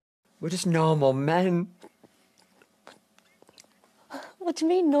We're just normal men. What do you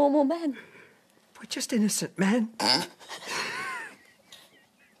mean, normal men? We're just innocent men.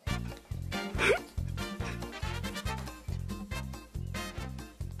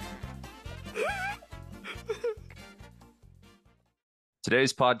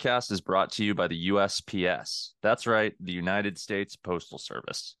 Today's podcast is brought to you by the USPS. That's right, the United States Postal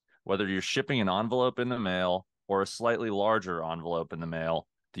Service. Whether you're shipping an envelope in the mail or a slightly larger envelope in the mail,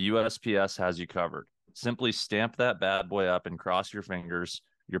 the USPS has you covered. Simply stamp that bad boy up and cross your fingers.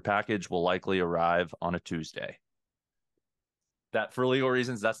 Your package will likely arrive on a Tuesday. That, for legal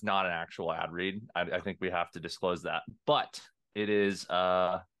reasons, that's not an actual ad read. I think we have to disclose that. But it is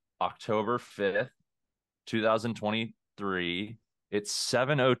October 5th, 2023. It's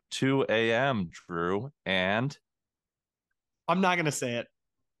 7:02 a.m., Drew, and I'm not going to say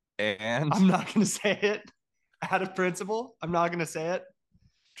it. I'm not going to say it. Out of principle, I'm not going to say it.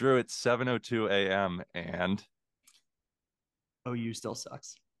 Drew, it's 7:02 a.m. and OU still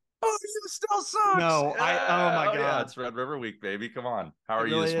sucks. OU still sucks. No, oh my God. Yeah, it's Red River Week, baby. Come on. How are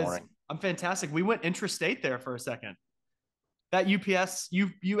you this morning? I'm fantastic. We went intrastate there for a second. That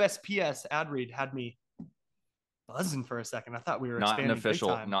USPS ad read had me buzzing for a second. I thought we were not an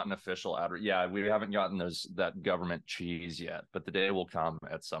expanding official ad read. Yeah, we haven't gotten that government cheese yet, but the day will come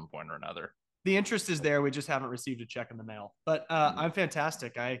at some point or another. The interest is there. We just haven't received a check in the mail. But I'm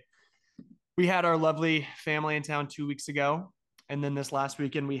fantastic. We had our lovely family in town 2 weeks ago. And then this last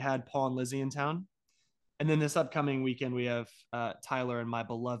weekend, we had Paul and Lizzie in town. And then this upcoming weekend, we have Tyler and my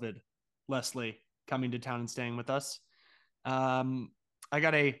beloved Leslie coming to town and staying with us. I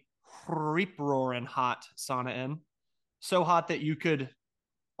got a rip-roaring hot sauna in. So hot that you could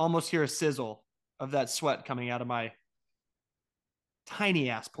almost hear a sizzle of that sweat coming out of my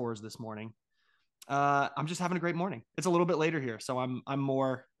tiny ass pores this morning. I'm just having a great morning. It's a little bit later here, so I'm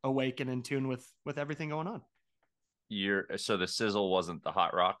more awake and in tune with everything going on. So the sizzle wasn't the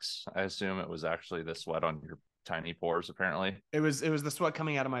hot rocks. I assume it was actually the sweat on your tiny pores. Apparently, it was the sweat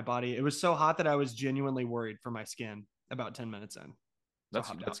coming out of my body. It was so hot that I was genuinely worried for my skin about 10 minutes in. That's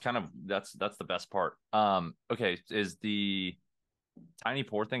the best part. Okay, is the tiny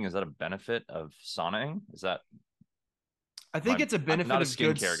pore thing, is that a benefit of sauning? Is that? I think it's a benefit of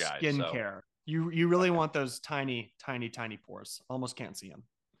skincare guy. Skincare. So. You really want those tiny pores. Almost can't see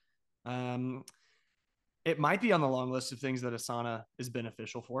them. It might be on the long list of things that a sauna is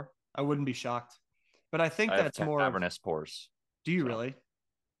beneficial for. I wouldn't be shocked, but I think that's more cavernous pores. Do you really?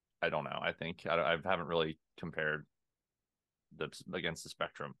 I don't know. I think I haven't really compared against the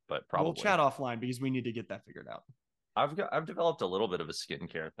spectrum, but probably we'll chat offline because we need to get that figured out. I've developed a little bit of a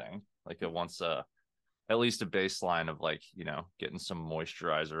skincare thing, like at least a baseline of getting some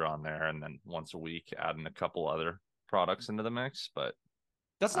moisturizer on there, and then once a week adding a couple other products into the mix. But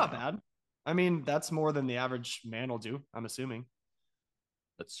that's not bad. I mean, that's more than the average man will do, I'm assuming.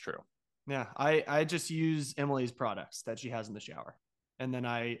 That's true. Yeah, I just use Emily's products that she has in the shower, and then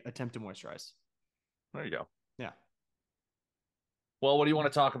I attempt to moisturize. There you go. Yeah. Well, what do you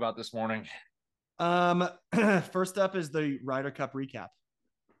want to talk about this morning? First up is the Ryder Cup recap.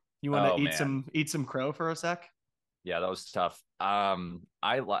 You want to eat some crow for a sec? Yeah, that was tough.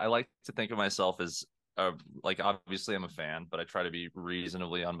 I like to think of myself as obviously I'm a fan, but I try to be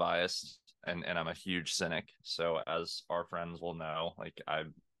reasonably unbiased, and I'm a huge cynic. So as our friends will know,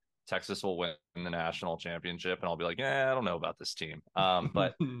 Texas will win the national championship, and I'll be like, I don't know about this team.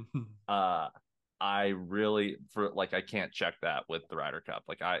 But I really I can't check that with the Ryder Cup.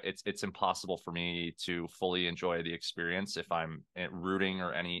 It's impossible for me to fully enjoy the experience if I'm rooting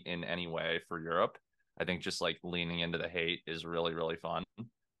or in any way for Europe. I think just leaning into the hate is really, really fun.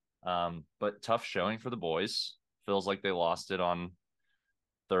 But tough showing for the boys. Feels like they lost it on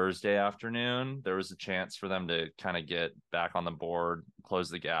Thursday afternoon. There was a chance for them to kind of get back on the board, close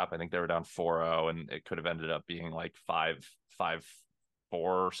the gap. I think they were down 4-0, and it could have ended up being 5-4.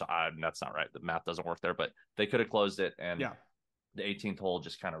 So that's not right. The math doesn't work there, but they could have closed it, and the 18th hole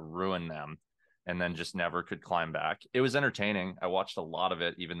just kind of ruined them, and then just never could climb back. It was entertaining. I watched a lot of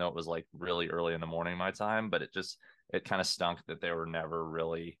it, even though it was really early in the morning my time, but it kind of stunk that they were never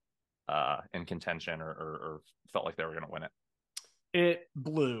really in contention or felt like they were going to win it. It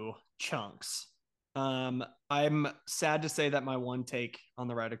blew chunks. I'm sad to say that my one take on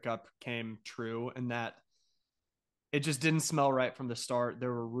the Ryder Cup came true, and that it just didn't smell right from the start.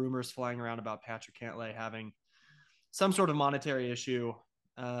 There were rumors flying around about Patrick Cantlay having some sort of monetary issue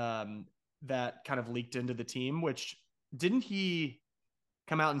that kind of leaked into the team, which didn't he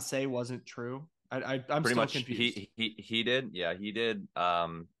come out and say wasn't true? I'm pretty still much confused. He did. Yeah, he did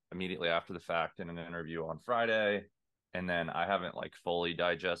immediately after the fact in an interview on Friday. And then I haven't like fully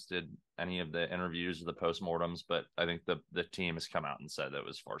digested any of the interviews or the postmortems, but I think the team has come out and said that it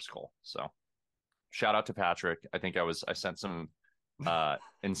was farcical. So shout out to Patrick. I think I sent some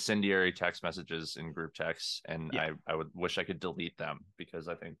incendiary text messages in group texts, and Yeah. I would wish I could delete them because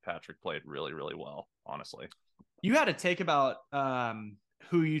I think Patrick played really, really well, honestly. You had a take about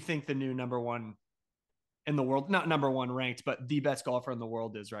who you think the new number one in the world, not number one ranked, but the best golfer in the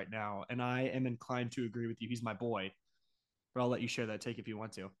world is right now. And I am inclined to agree with you. He's my boy. But I'll let you share that take if you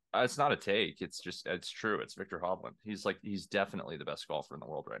want to. It's not a take. It's true. It's Victor Hovland. He's definitely the best golfer in the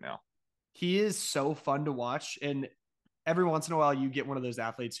world right now. He is so fun to watch. And every once in a while, you get one of those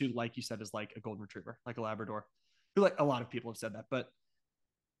athletes who, like you said, is like a golden retriever, like a Labrador, who like a lot of people have said that, but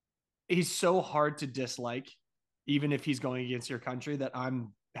he's so hard to dislike, even if he's going against your country, that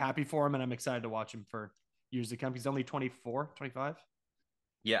I'm happy for him and I'm excited to watch him for years to come. He's only 24, 25.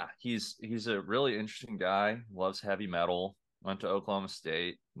 Yeah, he's a really interesting guy. Loves heavy metal. Went to Oklahoma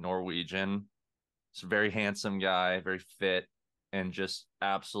State, Norwegian. He's a very handsome guy, very fit, and just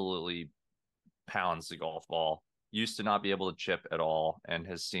absolutely pounds the golf ball. Used to not be able to chip at all and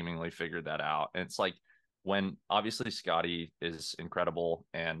has seemingly figured that out. And it's like when obviously Scotty is incredible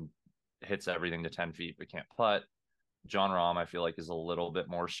and hits everything to 10 feet but can't putt. John Rahm, I feel like, is a little bit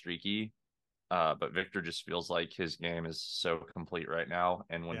more streaky. But Victor just feels like his game is so complete right now.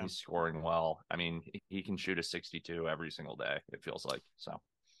 And when he's scoring well, I mean, he can shoot a 62 every single day, it feels like. So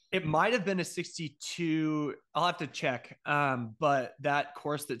it might have been a 62. I'll have to check. But that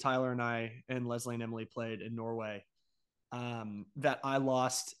course that Tyler and I and Leslie and Emily played in Norway, that I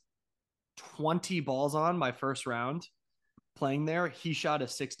lost 20 balls on my first round playing there, he shot a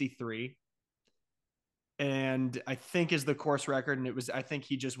 63. And I think is the course record. And I think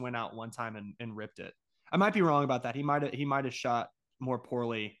he just went out one time and ripped it. I might be wrong about that. He might have shot more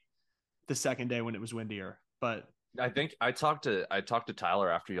poorly the second day when it was windier, but I think I talked to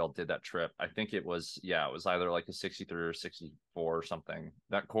Tyler after y'all did that trip. I think it was either like a 63 or 64 or something.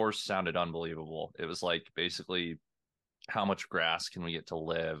 That course sounded unbelievable. It was like basically how much grass can we get to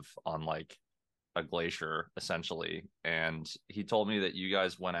live on like a glacier essentially. And he told me that you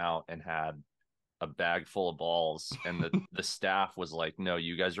guys went out and had a bag full of balls, and the staff was like, no,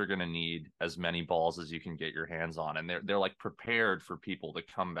 you guys are going to need as many balls as you can get your hands on. And they're like prepared for people to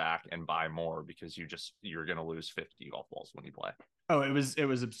come back and buy more because you're going to lose 50 golf balls when you play. Oh, it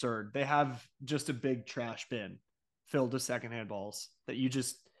was absurd. They have just a big trash bin filled with secondhand balls that you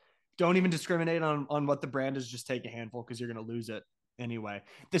just don't even discriminate on what the brand is. Just take a handful because you're going to lose it anyway.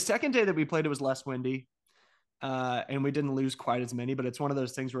 The second day that we played, it was less windy. And we didn't lose quite as many, but it's one of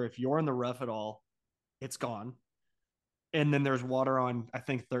those things where if you're in the rough at all, it's gone. And then there's water on, I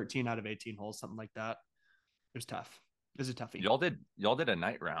think 13 out of 18 holes, something like that. It was tough. It was a toughie. Y'all did a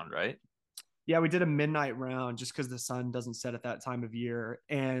night round, right? Yeah, we did a midnight round just because the sun doesn't set at that time of year.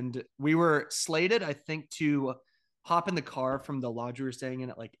 And we were slated, I think, to hop in the car from the lodge we were staying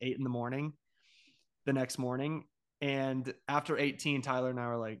in at like 8 a.m. the next morning. And after 18, Tyler and I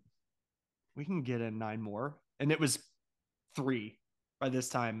were like, we can get in 9 more. And it was 3 by this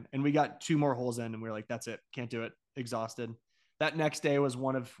time. And we got 2 more holes in and we were like, that's it. Can't do it. Exhausted. That next day was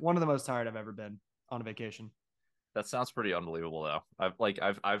one of the most tired I've ever been on a vacation. That sounds pretty unbelievable though.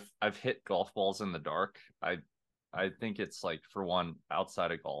 I've hit golf balls in the dark. I think it's like, for one,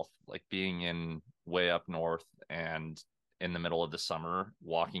 outside of golf, like being in way up north and in the middle of the summer,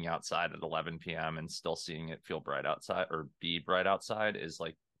 walking outside at 11 p.m. and still seeing it feel bright outside or be bright outside is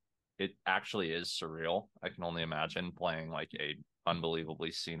like, it actually is surreal. I can only imagine playing like a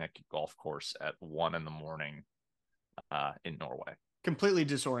unbelievably scenic golf course at 1 a.m. in Norway. Completely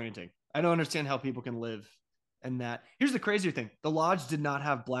disorienting. I don't understand how people can live in that. Here's the crazier thing. The lodge did not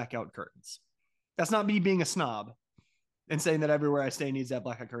have blackout curtains. That's not me being a snob and saying that everywhere I stay needs to have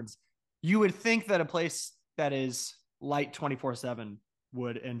blackout curtains. You would think that a place that is light 24/7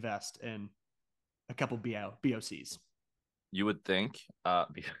 would invest in a couple BOCs. You would think,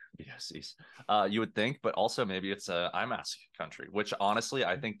 BSCs. You would think, but also maybe it's a eye mask country, which honestly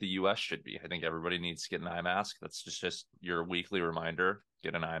I think the U.S. should be. I think everybody needs to get an eye mask. That's just your weekly reminder.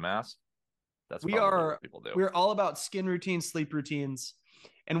 Get an eye mask. That's what people do. We're all about skin routines, sleep routines,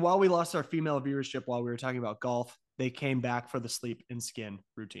 and while we lost our female viewership while we were talking about golf, they came back for the sleep and skin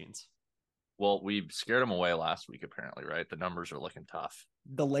routines. Well, we scared them away last week, apparently, right? The numbers are looking tough.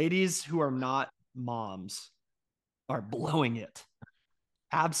 The ladies who are not moms are blowing it.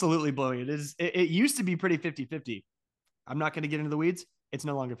 Absolutely blowing it. It used to be pretty 50-50. I'm not going to get into the weeds. It's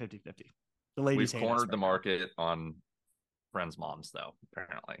no longer 50-50. The ladies We've cornered the market on friends' moms, though,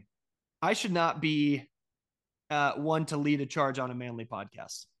 apparently. I should not be one to lead a charge on a manly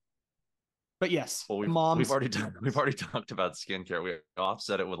podcast. But yes, Well, moms. we've already talked about skincare. We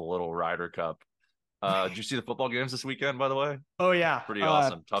offset it with a little Ryder Cup. Did you see the football games this weekend, by the way? Oh yeah, Pretty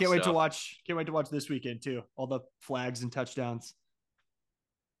awesome. Tough can't wait to stuff. watch. Can't wait to watch this weekend too. All the flags and touchdowns.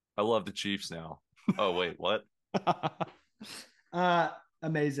 I love the Chiefs now. Oh wait, what?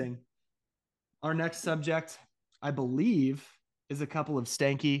 Amazing. Our next subject, I believe, is a couple of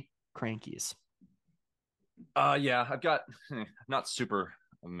stanky crankies. Yeah, I've got not super.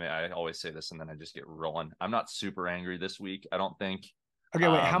 I mean, I always say this and then I just get rolling. I'm not super angry this week. I don't think. Okay,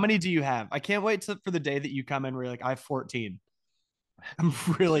 wait. How many do you have? I can't wait for the day that you come in where you're like, I have 14. I'm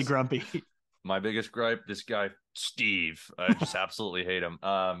really grumpy. My biggest gripe, this guy Steve. I just absolutely hate him.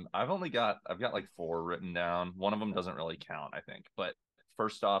 I've got like 4 written down. One of them doesn't really count, I think. But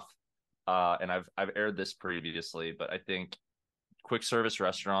first off, and I've aired this previously, but I think quick service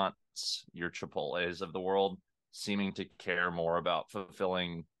restaurants, your Chipotle's of the world, seeming to care more about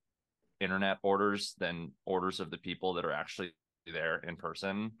fulfilling internet orders than orders of the people that are actually there in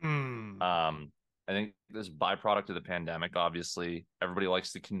person. I think this byproduct of the pandemic, obviously, everybody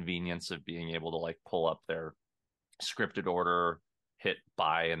likes the convenience of being able to like pull up their scripted order, hit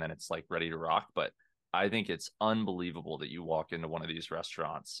buy, and then it's like ready to rock. But I think it's unbelievable that you walk into one of these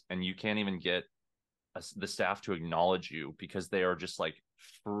restaurants and you can't even get the staff to acknowledge you because they are just like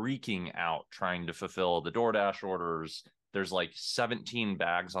freaking out trying to fulfill the DoorDash orders. There's like 17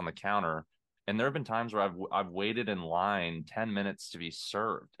 bags on the counter. And there have been times where I've waited in line 10 minutes to be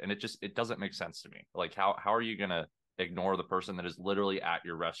served. And it doesn't make sense to me. Like how are you going to ignore the person that is literally at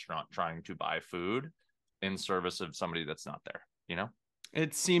your restaurant trying to buy food in service of somebody that's not there, you know?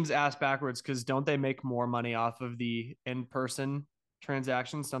 It seems ass backwards because don't they make more money off of the in-person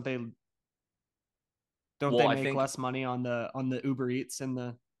transactions? Don't they I make think less money on the Uber Eats and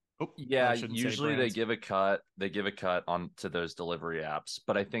the yeah, usually they give a cut. They give a cut on to those delivery apps,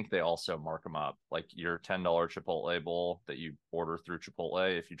 but I think they also mark them up. Like your $10 Chipotle bowl that you order through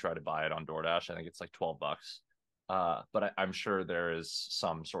Chipotle, if you try to buy it on DoorDash, I think it's like $12. But I'm sure there is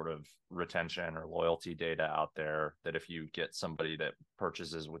some sort of retention or loyalty data out there that if you get somebody that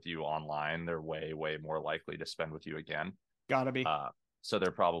purchases with you online, they're way, way more likely to spend with you again. Gotta be. So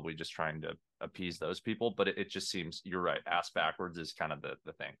they're probably just trying to appease those people, but it just seems you're right. Ass backwards is kind of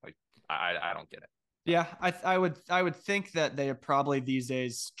the thing. Like I don't get it. Yeah, I would think that they are probably these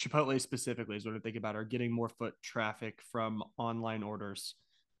days, Chipotle specifically is what I think about, are getting more foot traffic from online orders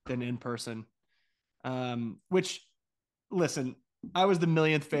than in person. Which, listen, I was the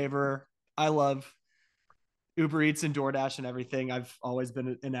millionth favorer. I love Uber Eats and DoorDash and everything. I've always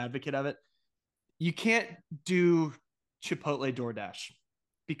been an advocate of it. You can't do Chipotle DoorDash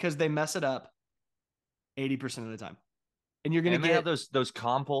because they mess it up 80% of the time. And you're going to have those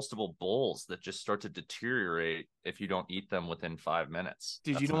compostable bowls that just start to deteriorate if you don't eat them within 5 minutes.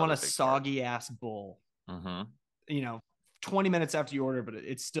 Dude, you don't want a soggy ass bowl. Mm-hmm. 20 minutes after you order, but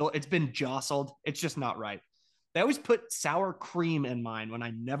it's been jostled. It's just not right. They always put sour cream in mine when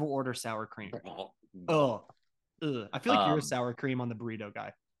I never order sour cream. Oh, I feel like you're a sour cream on the burrito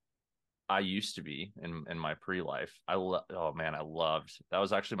guy. I used to be in my pre-life. I loved that.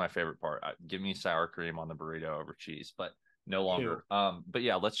 Was actually my favorite part. Give me sour cream on the burrito over cheese, but no longer. But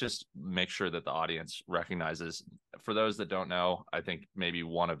yeah, let's just make sure that the audience recognizes. For those that don't know, I think maybe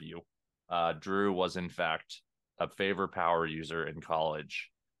one of you, Drew was in fact a favor power user in college.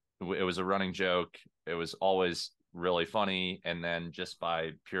 It was a running joke. It was always really funny, and then just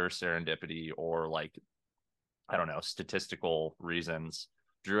by pure serendipity or like I don't know, statistical reasons,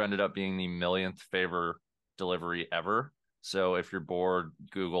 Drew ended up being the millionth favor delivery ever. So if you're bored,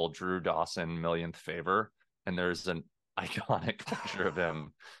 Google Drew Dawson millionth favor, and there's an iconic picture of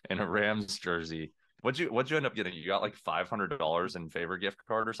him in a Rams jersey. What'd you end up getting? You got like $500 in favor gift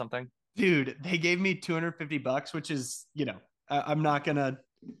card or something? Dude, they gave me $250, which is, I'm not gonna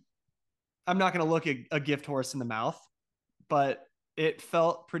look at a gift horse in the mouth, but it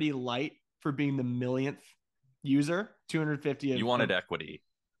felt pretty light for being the millionth user. 250. You wanted equity.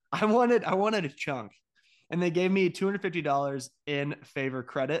 I wanted a chunk, and they gave me $250 in favor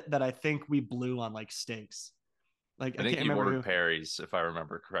credit that I think we blew on like steaks. Like I think you ordered Perry's, if I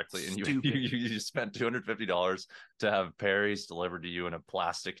remember correctly, and you spent $250 to have Perry's delivered to you in a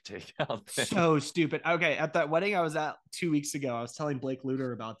plastic takeout thing. So stupid. Okay, at that wedding I was at 2 weeks ago, I was telling Blake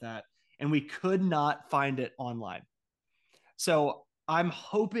Luter about that, and we could not find it online. So I'm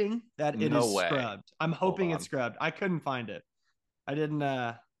hoping that it is scrubbed. I'm hoping it's scrubbed. I couldn't find it. I didn't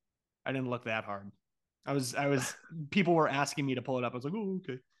look that hard. I was people were asking me to pull it up. I was like, oh,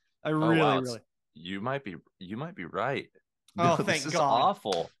 okay. Really. You might be right. Oh, thank God. This is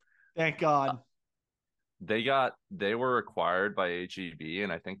awful. Thank God. They were acquired by HEB,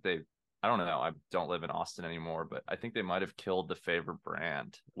 and I think I don't know. I don't live in Austin anymore, but I think they might have killed the favorite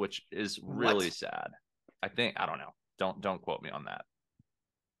brand, which is really What? sad. I don't know. Don't quote me on that.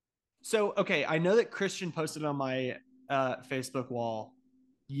 So, okay, I know that Christian posted on my Facebook wall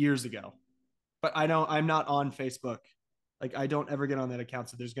years ago, but I'm not on Facebook. Like, I don't ever get on that account.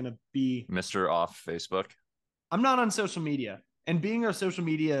 So there's gonna be Mr. Off Facebook. I'm not on social media, and being a social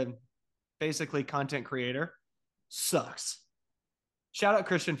media basically content creator sucks. Shout out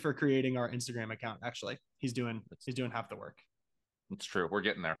Christian for creating our Instagram account. Actually, he's doing half the work. It's true. We're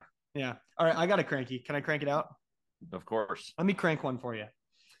getting there. Yeah. All right, I got a cranky. Can I crank it out? Of course. Let me crank one for you.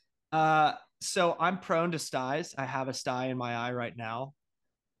 So I'm prone to styes. I have a sty in my eye right now.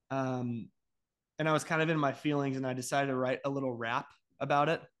 Um, and I was kind of in my feelings, and I decided to write a little rap about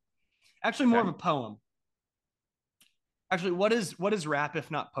it. Actually, more of a poem. Actually, what is rap if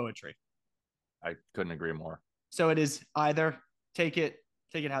not poetry? I couldn't agree more. So it is either take it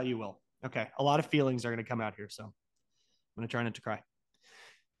how you will. Okay, a lot of feelings are going to come out here, so I'm going to try not to cry.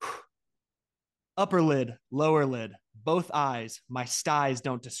 Upper lid, lower lid, both eyes, my styes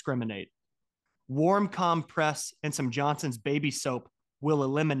don't discriminate. Warm compress and some Johnson's baby soap will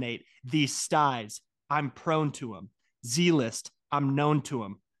eliminate these styes. I'm prone to them. Z-list, I'm known to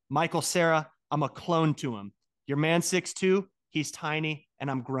him. Michael Sarah, I'm a clone to him. Your man 6'2", he's tiny, and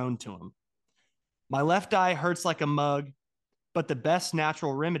I'm grown to him. My left eye hurts like a mug, but the best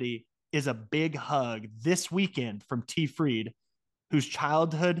natural remedy is a big hug this weekend from T. Freed, whose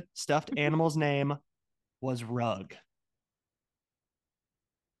childhood stuffed animal's name was Rug.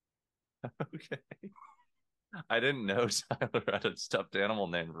 Okay. I didn't know Tyler had a stuffed animal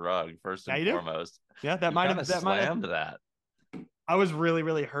named Rug, first Yeah, and you do? foremost. Yeah, that You might kind have of that might have. slammed that. I was really,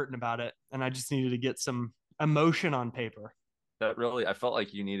 really hurting about it, and I just needed to get some emotion on paper. That really, I felt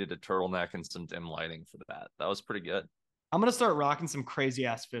like you needed a turtleneck and some dim lighting for that. That was pretty good. I'm gonna start rocking some crazy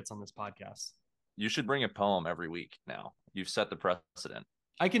ass fits on this podcast. You should bring a poem every week now. You've set the precedent.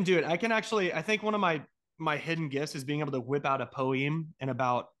 I can do it. I can actually. I think one of my hidden gifts is being able to whip out a poem in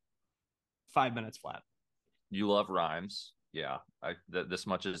about 5 minutes flat. You love rhymes. Yeah, this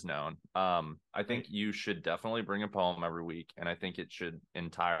much is known. I think you should definitely bring a poem every week, and I think it should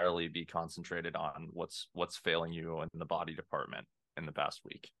entirely be concentrated on what's failing you in the body department in the past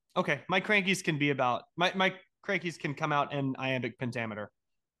week. Okay, my crankies can be about my crankies can come out in iambic pentameter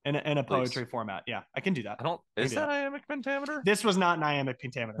in a poetry format. Yeah, I can do that. I don't. Is that iambic pentameter? This was not an iambic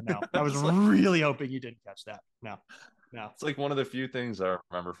pentameter. No, I was like, really hoping you didn't catch that. No. It's like one of the few things I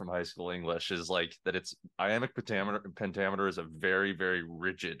remember from high school English is like that. It's iambic pentameter. Pentameter is a very, very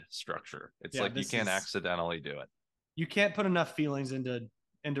rigid structure. It's like you can't accidentally do it. You can't put enough feelings into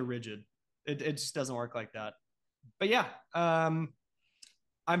rigid. It just doesn't work like that. But yeah, I'm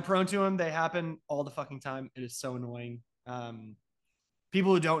prone to them. They happen all the fucking time. It is so annoying.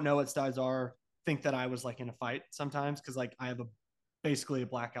 People who don't know what styes are think that I was like in a fight sometimes because like I have basically a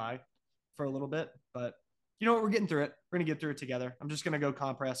black eye for a little bit, but you know what? We're getting through it. We're gonna get through it together. I'm just gonna go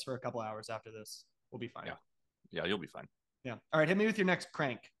compress for a couple hours after this. We'll be fine. Yeah, you'll be fine. Yeah. All right, hit me with your next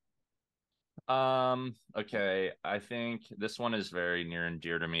crank. Okay. I think this one is very near and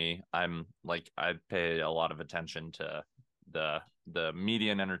dear to me. I pay a lot of attention to the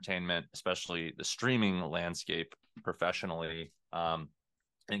media and entertainment, especially the streaming landscape professionally. I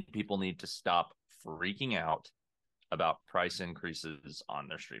think people need to stop freaking out about price increases on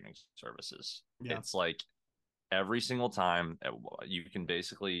their streaming services. Yeah. It's like every single time you can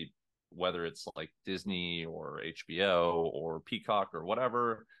basically, whether it's like Disney or HBO or Peacock or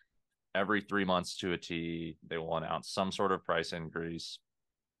whatever, every 3 months to a T, they will announce some sort of price increase.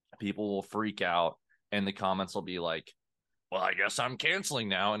 People will freak out and the comments will be like, well, I guess I'm canceling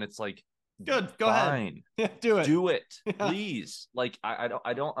now. And it's like, good, go ahead. Do it, please. Like, I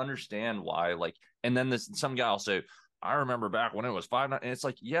don't understand why. Like, and then some guy will say, I remember back when it was $5, and it's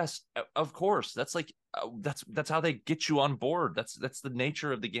like, yes, of course. That's like, that's how they get you on board. That's the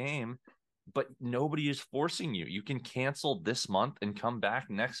nature of the game. But nobody is forcing you. You can cancel this month and come back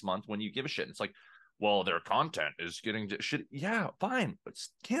next month when you give a shit. It's like, well, their content is getting shit. Yeah, fine, but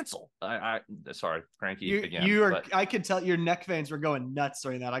cancel. I sorry, cranky again. I could tell your neck veins were going nuts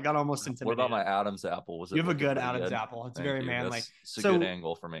during that. I got almost intimidated. What about my Adam's apple? You have a good Adam's apple. It's very manly. It's a good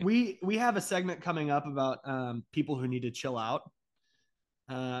angle for me. We have a segment coming up about people who need to chill out,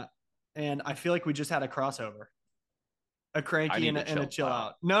 and I feel like we just had a crossover. A cranky and a chill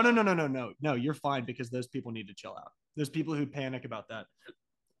out. No. You're fine because those people need to chill out. There's people who panic about that.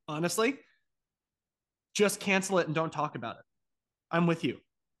 Honestly, just cancel it and don't talk about it. I'm with you.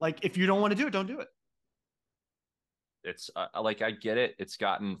 Like, if you don't want to do it, don't do it. It's like, I get it. It's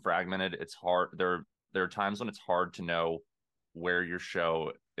gotten fragmented. It's hard. There are times when it's hard to know where your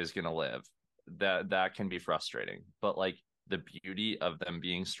show is going to live, that can be frustrating. But like the beauty of them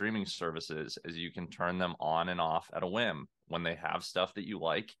being streaming services is you can turn them on and off at a whim. When they have stuff that you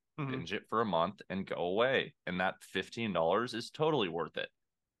like, binge it for a month and go away. And that $15 is totally worth it.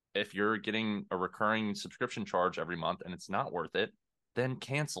 If you're getting a recurring subscription charge every month and it's not worth it, then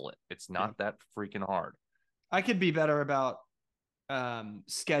cancel it. It's not that freaking hard. I could be better about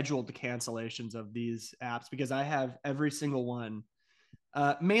scheduled cancellations of these apps because I have every single one,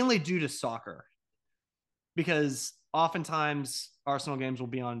 mainly due to soccer. Because oftentimes Arsenal games will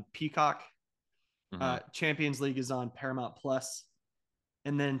be on Peacock, Champions League is on Paramount Plus,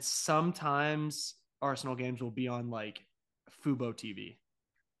 and then sometimes Arsenal games will be on like Fubo TV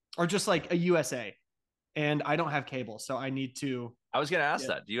or just like a USA. And I don't have cable, so I need to. I was going to ask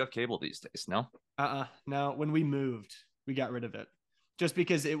that. Do you have cable these days? No? No. When we moved, we got rid of it just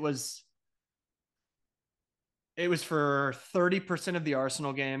because it was for 30% of the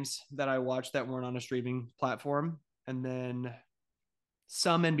Arsenal games that I watched that weren't on a streaming platform. And then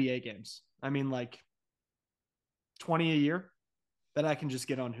some NBA games. I mean, like 20 a year that I can just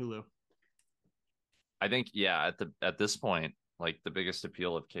get on Hulu. I think, yeah, at this point, like the biggest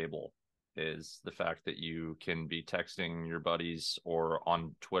appeal of cable is the fact that you can be texting your buddies or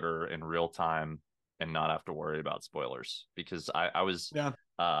on Twitter in real time and not have to worry about spoilers. Because I was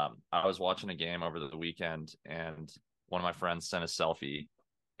watching a game over the weekend and one of my friends sent a selfie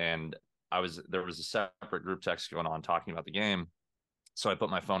and there was a separate group text going on talking about the game. So I put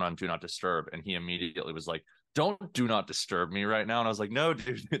my phone on do not disturb and he immediately was like, "Don't do not disturb me right now." And I was like, "No,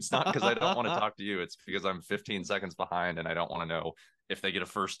 dude, it's not because I don't want to talk to you. It's because I'm 15 seconds behind and I don't want to know if they get a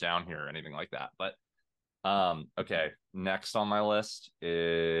first down here or anything like that." But okay, next on my list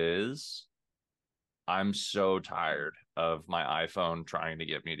is I'm so tired of my iPhone trying to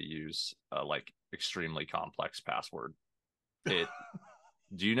get me to use a like extremely complex password. This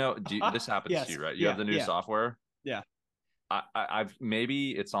happens Yes. to you, right? You have the new software. Yeah. I've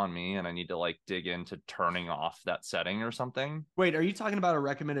maybe it's on me and I need to like dig into turning off that setting or something. Wait, are you talking about a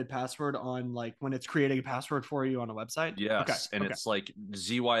recommended password on like when it's creating a password for you on a website? Yes. Okay. And it's like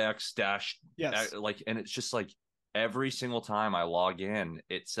ZYX dash. Yes. Like, and it's just like every single time I log in,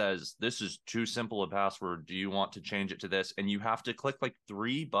 it says, "This is too simple a password. Do you want to change it to this?" And you have to click like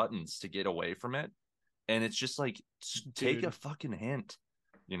 3 buttons to get away from it. And it's just like, take a fucking hint,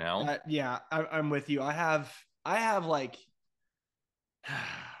 you know? Yeah, I'm with you. I have like,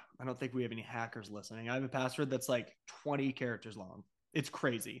 I don't think we have any hackers listening. I have a password that's like 20 characters long. It's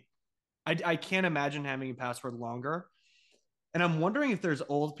crazy. I can't imagine having a password longer. And I'm wondering if there's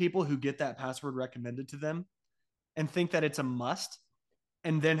old people who get that password recommended to them and think that it's a must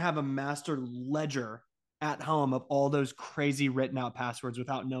and then have a master ledger at home of all those crazy written out passwords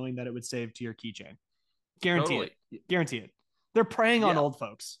without knowing that it would save to your keychain. Guarantee it. They're preying on old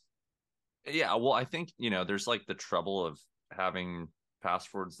folks. Yeah. Well, I think, there's like the trouble of having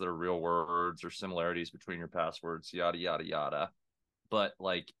passwords that are real words or similarities between your passwords, yada, yada, yada. But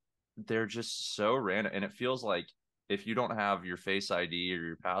like, they're just so random. And it feels like if you don't have your Face ID or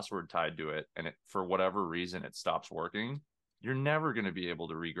your password tied to it, and for whatever reason, it stops working, you're never going to be able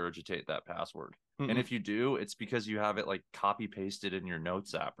to regurgitate that password. And if you do, it's because you have it like copy pasted in your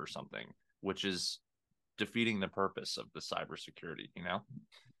notes app or something, which is defeating the purpose of the cybersecurity, Let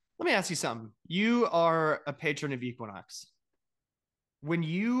me ask you something. You are a patron of Equinox. When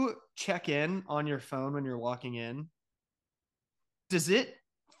you check in on your phone when you're walking in, does it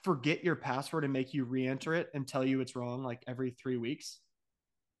forget your password and make you re-enter it and tell you it's wrong like every 3 weeks?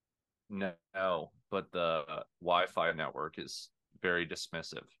 No, but the Wi-Fi network is very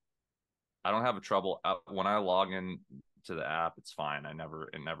dismissive. I don't have a trouble when I log in to the app. It's fine. It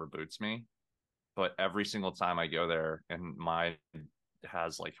never boots me. But every single time I go there, and mine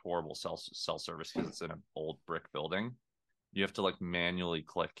has like horrible cell service because it's in an old brick building. You have to like manually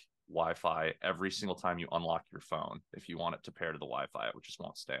click Wi-Fi every single time you unlock your phone if you want it to pair to the Wi-Fi. It just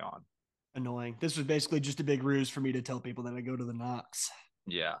won't stay on. Annoying. This was basically just a big ruse for me to tell people that I go to the Knox.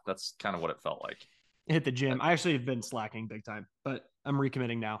 Yeah, that's kind of what it felt like. Hit the gym. I actually have been slacking big time, but I'm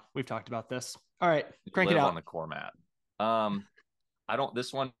recommitting now. We've talked about this. All right, crank it out on the core mat. I don't.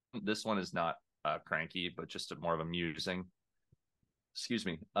 This one is not cranky, but just more of amusing. Excuse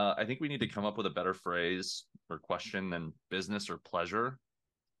me. I think we need to come up with a better phrase or question than business or pleasure.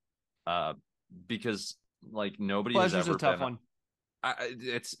 Because like nobody Pleasure's has ever a tough been, one.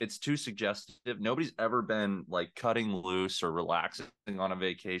 It's too suggestive. Nobody's ever been like cutting loose or relaxing on a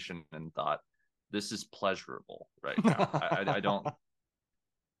vacation and thought this is pleasurable right now. I don't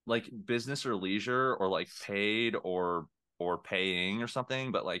like business or leisure or like paid or paying or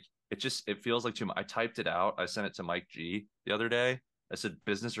something, but like it feels like too much. I typed it out. I sent it to Mike G the other day I said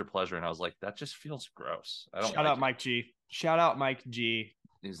business or pleasure, and I was like, that just feels gross. I don't Shout like out it. Mike G. Shout out Mike G.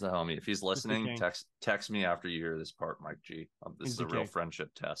 He's the homie. If he's the listening, king. text me after you hear this part, Mike G. This He's is the a real king. friendship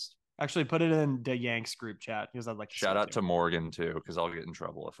test. Actually, put it in the Yanks group chat because I'd like to Shout see it out to Morgan too, because I'll get in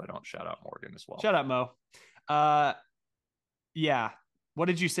trouble if I don't shout out Morgan as well. Shout out Mo. Yeah. What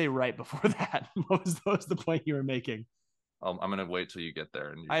did you say right before that? What was the point you were making? I'm gonna wait till you get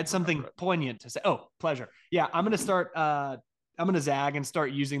there. And I had something poignant to say. Oh, pleasure. Yeah, I'm gonna start. I'm gonna zag and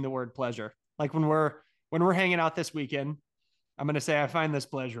start using the word pleasure. Like when we're hanging out this weekend, I'm gonna say I find this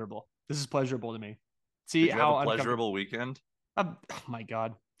pleasurable. This is pleasurable to me. See Did you how have a pleasurable weekend? Oh my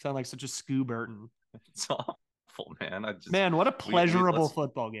god, sound like such a Scoo Burton. It's awful, man. Man, what a pleasurable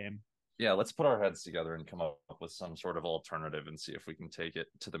football game. Yeah, let's put our heads together and come up with some sort of alternative and see if we can take it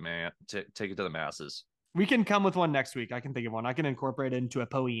to the masses. We can come with one next week. I can think of one. I can incorporate it into a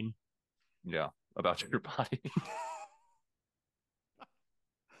poem. Yeah, about your body.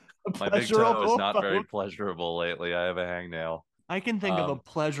 My big toe is not very pleasurable lately. I have a hangnail. I can think of a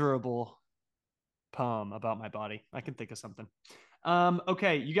pleasurable poem about my body. I can think of something.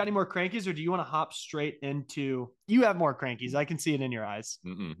 Okay, you got any more crankies, or do you want to hop straight into? You have more crankies. I can see it in your eyes.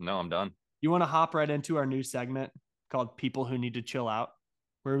 No, I'm done. You want to hop right into our new segment called "People Who Need to Chill Out,"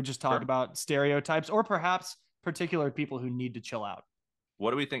 where we just talk about stereotypes or perhaps particular people who need to chill out. What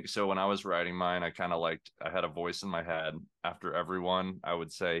do we think? So when I was writing mine, I had a voice in my head after everyone. I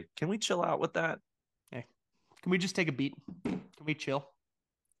would say, "Can we chill out with that? Hey, can we just take a beat? Can we chill?"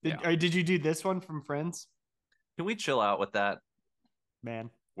 Did you do this one from Friends? Can we chill out with that?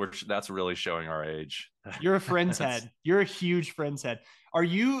 Man, that's really showing our age. You're a Friends head. You're a huge Friends head. Are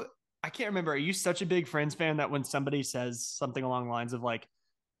you? I can't remember. Are you such a big Friends fan that when somebody says something along the lines of like,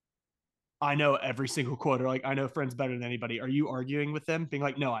 I know every single quote, or like, I know Friends better than anybody, are you arguing with them? Being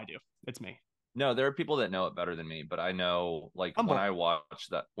like, no, I do. It's me. No, there are people that know it better than me, but I know when I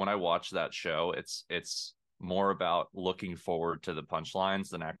watch that show, it's more about looking forward to the punchlines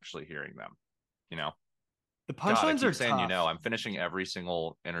than actually hearing them. You know? The punchlines are saying, tough. I'm finishing every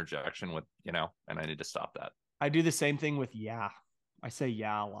single interjection with, and I need to stop that. I do the same thing with yeah. I say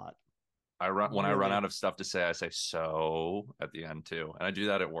yeah a lot. I run out of stuff to say, I say so at the end too. And I do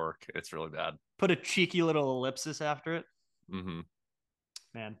that at work. It's really bad. Put a cheeky little ellipsis after it. Mm-hmm.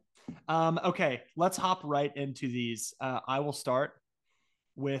 Man. Okay, let's hop right into these. I will start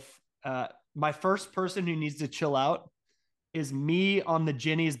with my first person who needs to chill out is me on the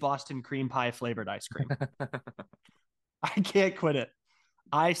Jenny's Boston cream pie flavored ice cream. I can't quit it.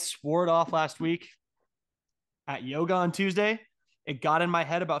 I swore it off last week at yoga on Tuesday. It got in my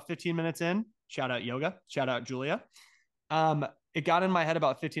head about 15 minutes in. Shout out yoga. Shout out Julia. It got in my head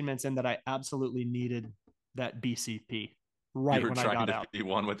about 15 minutes in that I absolutely needed that BCP right when I got out. You were trying to be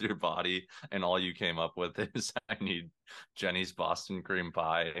one with your body, and all you came up with is I need Jenny's Boston cream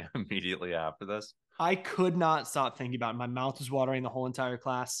pie immediately after this. I could not stop thinking about it. My mouth was watering the whole entire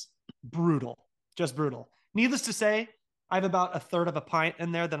class. Brutal. Just brutal. Needless to say, I have about a third of a pint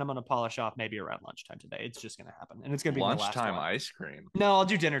in there that I'm going to polish off maybe around lunchtime today. It's just going to happen. And it's going to be lunchtime my last one. Ice cream. No, I'll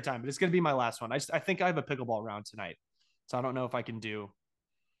do dinner time, but it's going to be my last one. I think I have a pickleball round tonight. So I don't know if I can do.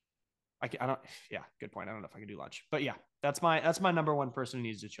 Yeah, good point. I don't know if I can do lunch. But yeah, that's my number one person who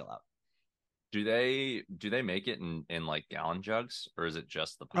needs to chill out. Do they make it in like gallon jugs, or is it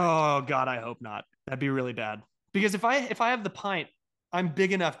just the pint? Oh God, I hope not. That'd be really bad. Because if I have the pint, I'm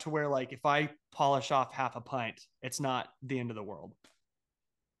big enough to where like if I polish off half a pint, it's not the end of the world.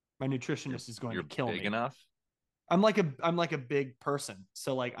 My nutritionist is going to kill me. Big enough? I'm like a big person,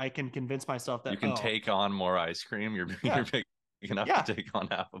 so like I can convince myself that you can take on more ice cream. You're big enough to take on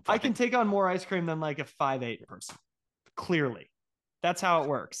half a pint. I can take on more ice cream than like a 5'8" person. Clearly, that's how it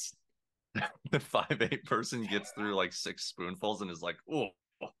works. The 5'8" person gets through like 6 spoonfuls and is like, whoa,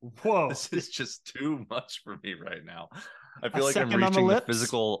 this is just too much for me right now. I feel like I'm reaching the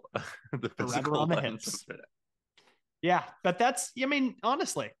physical on the hips. Yeah, but I mean,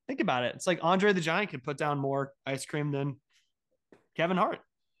 honestly, think about it. It's like Andre the Giant could put down more ice cream than Kevin Hart.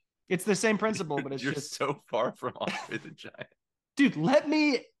 It's the same principle, but it's You're just so far from Andre the Giant. Dude, let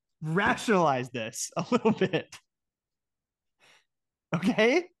me rationalize this a little bit.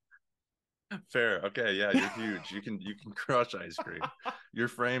 Okay? Fair. Okay, yeah, you're huge. You can crush ice cream. Your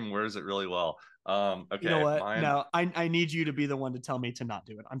frame wears it really well. Okay. You know what? No, I need you to be the one to tell me to not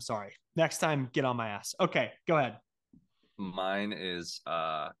do it. I'm sorry. Next time, get on my ass. Okay, go ahead. Mine is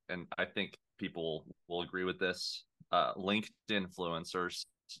and I think people will agree with this. Linked influencers,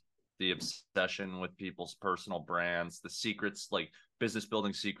 the obsession with people's personal brands, the secrets, like business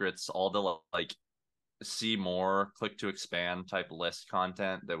building secrets, all the like see more, click to expand type list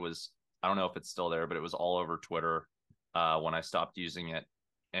content that was, I don't know if it's still there, but it was all over Twitter when I stopped using it.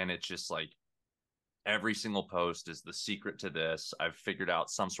 And it's just like every single post is the secret to this. I've figured out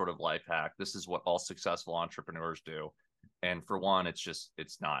some sort of life hack. This is what all successful entrepreneurs do. And for one, it's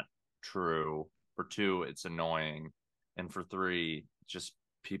not true. For two, it's annoying. And for three, just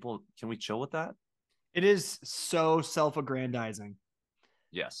people, can we chill with that? It is so self-aggrandizing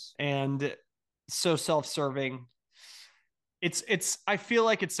Yes. and so self-serving. I feel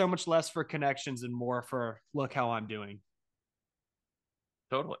like it's so much less for connections and more for look how I'm doing.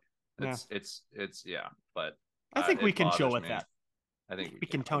 Totally. Yeah. It's yeah, but I think we it can chill bothers with me. that. I think We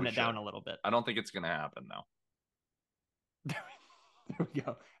can tone We it down should. a little bit. I don't think it's gonna happen though. There we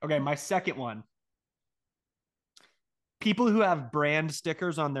go. Okay, my second one. People who have brand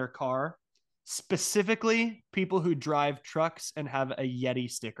stickers on their car, specifically people who drive trucks and have a Yeti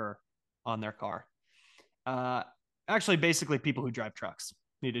sticker on their car. Uh, Actually, basically, people who drive trucks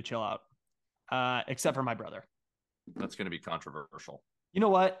need to chill out, except for my brother. That's gonna be controversial. You know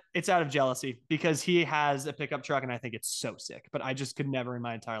what? It's out of jealousy because he has a pickup truck and I think it's so sick, but I just could never in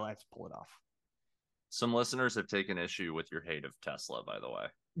my entire life pull it off. Some listeners have taken issue with your hate of Tesla, by the way.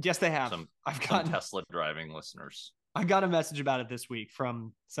 Yes, they have. Some I've gotten Tesla driving listeners. I got a message about it this week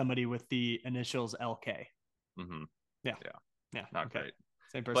from somebody with the initials LK. Mm-hmm. Yeah. Not okay. great.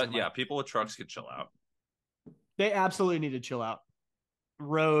 Same person. But yeah, people with trucks could chill out. They absolutely need to chill out.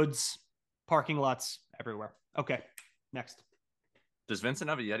 Roads, parking lots, everywhere. Okay, next. Does Vincent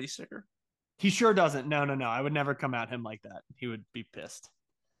have a Yeti sticker? He sure doesn't. No. I would never come at him like that. He would be pissed.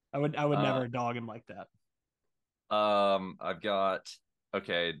 I would never dog him like that. I've got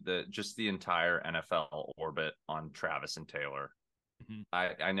the entire NFL orbit on Travis and Taylor.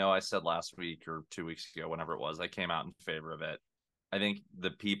 Mm-hmm. I know I said last week or 2 weeks ago, whenever it was, I came out in favor of it. I think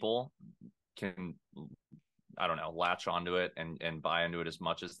the people can, I don't know, latch onto it and buy into it as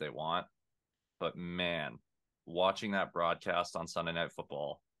much as they want. But man, watching that broadcast on Sunday Night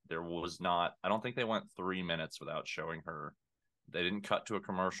Football, there was not, I don't think they went 3 minutes without showing her. They didn't cut to a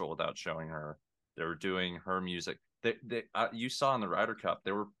commercial without showing her. They were doing her music. You saw in the Ryder Cup,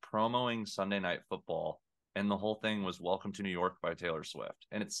 they were promoting Sunday Night Football, and the whole thing was "Welcome to New York" by Taylor Swift.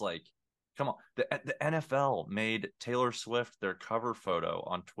 And it's like, come on, the NFL made Taylor Swift their cover photo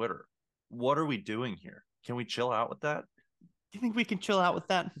on Twitter. What are we doing here? Can we chill out with that? Do you think we can chill out with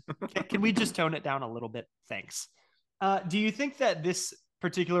that? Can we just tone it down a little bit? Thanks. Do you think that this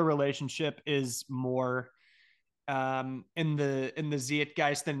particular relationship is more in the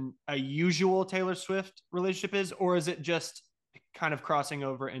Zeitgeist than a usual Taylor Swift relationship is, or is it just kind of crossing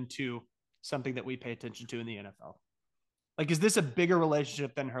over into something that we pay attention to in the NFL? Like, is this a bigger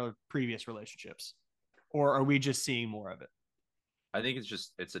relationship than her previous relationships, or are we just seeing more of it? I think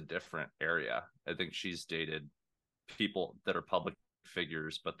it's a different area. I think she's dated people that are public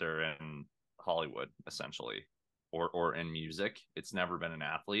figures, but they're in Hollywood essentially, or in music. It's never been an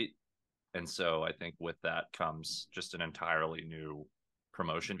athlete. And so I think with that comes just an entirely new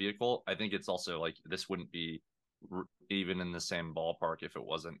promotion vehicle. I think it's also like this wouldn't be even in the same ballpark if it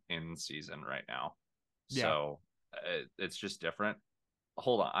wasn't in season right now. Yeah. So it's just different.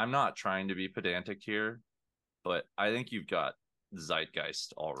 Hold on. I'm not trying to be pedantic here, but I think you've got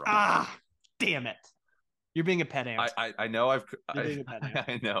Zeitgeist all wrong. Ah, damn it. You're being a pedant. I know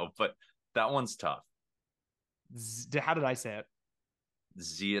I know, but that one's tough. How did I say it?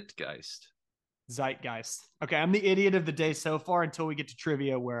 Zeitgeist. Okay, I'm the idiot of the day so far until we get to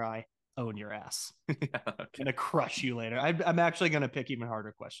trivia where I own your ass. Yeah, okay. I'm gonna crush you later. I'm actually gonna pick even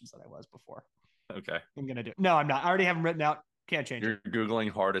harder questions than I was before. Okay. I'm gonna do. No, I'm not. I already have them written out. Can't change You're it. Googling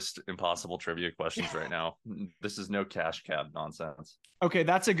hardest impossible trivia questions right now. This is no cash cab nonsense. Okay,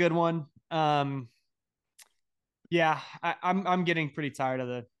 that's a good one. Yeah, I'm getting pretty tired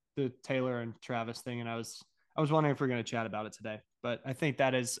of the Taylor and Travis thing, and I was wondering if we're going to chat about it today, but I think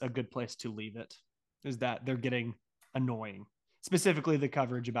that is a good place to leave it. Is that they're getting annoying, specifically the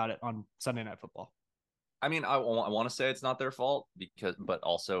coverage about it on Sunday Night Football. I mean, I want to say it's not their fault but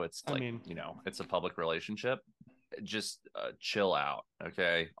also it's like, it's a public relationship. Just chill out,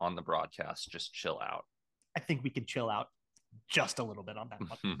 okay? On the broadcast, just chill out. I think we can chill out just a little bit on that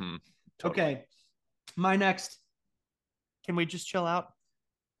one. Totally. Okay, my next, can we just chill out,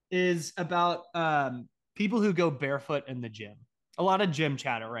 is about people who go barefoot in the gym. A lot of gym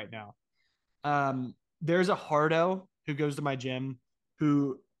chatter right now. There's a hardo who goes to my gym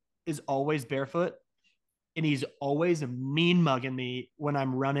who is always barefoot, and he's always mean mugging me when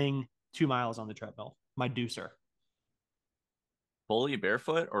I'm running 2 miles on the treadmill. My deucer. Fully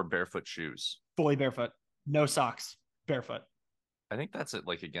barefoot or barefoot shoes? Fully barefoot. No socks. Barefoot. I think that's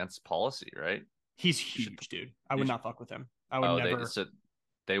like against policy, right? He's huge, dude. I would not fuck with him. I would never.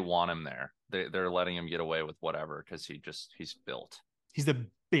 They want him there. they're letting him get away with whatever because he's built. He's a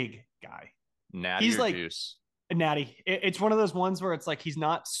big guy. Natty He's or like juice? a natty. It's one of those ones where it's like he's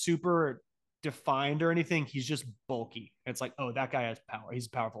not super defined or anything. He's just bulky. It's like, oh, that guy has power. He's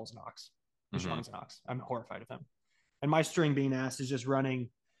powerful as an ox. He's strong as an ox. I'm horrified of him. And my string bean ass is just running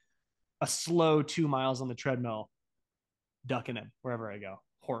a slow 2 miles on the treadmill, ducking him wherever I go.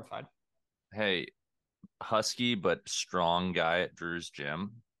 Horrified. Hey, husky but strong guy at Drew's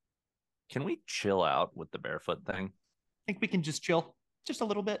gym. Can we chill out with the barefoot thing? I think we can just chill just a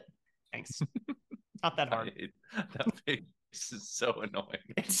little bit. Thanks. Not that hard. That face is so annoying.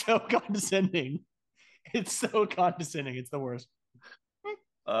 It's so condescending. It's so condescending. It's the worst.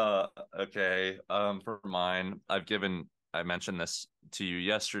 Okay. For mine, I mentioned this to you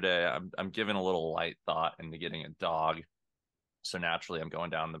yesterday. I'm giving a little light thought into getting a dog. So naturally I'm going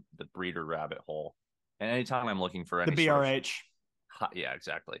down the breeder rabbit hole. And anytime I'm looking for any the BRH. Yeah,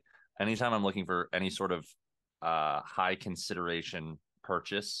 exactly. Anytime I'm looking for any sort of high consideration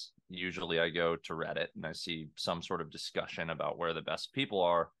purchase, usually I go to Reddit and I see some sort of discussion about where the best people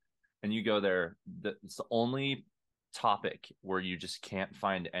are. And you go there, it's the only topic where you just can't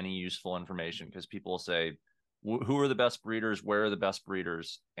find any useful information because people say, who are the best breeders? Where are the best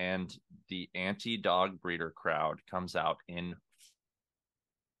breeders? And the anti-dog breeder crowd comes out in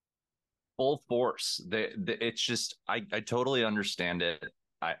full force. It's just, I totally understand it.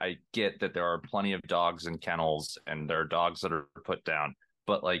 I get that there are plenty of dogs in kennels and there are dogs that are put down,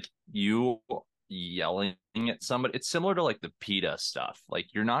 but like you yelling at somebody, it's similar to like the PETA stuff.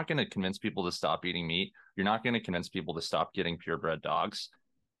 Like you're not going to convince people to stop eating meat. You're not going to convince people to stop getting purebred dogs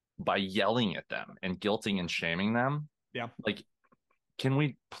by yelling at them and guilting and shaming them. Yeah. Like, can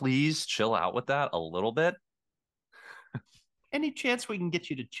we please chill out with that a little bit? Any chance we can get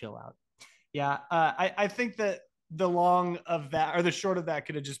you to chill out? Yeah. I think that the long of that or the short of that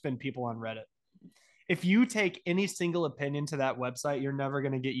could have just been people on Reddit. If you take any single opinion to that website, you're never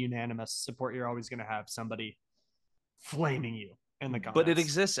going to get unanimous support. You're always going to have somebody flaming you in the comments. But it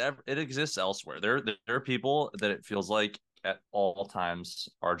exists. It exists elsewhere. There are people that it feels like at all times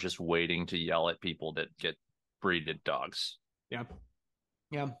are just waiting to yell at people that get breeded dogs. Yeah.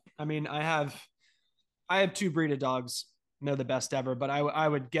 Yeah. I mean, I have 2 breeded dogs. They're the best ever, but I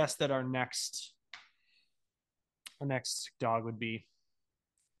would guess that our next dog would be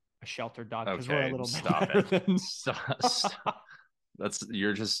a shelter dog because we're a little stop bit it. Stop. That's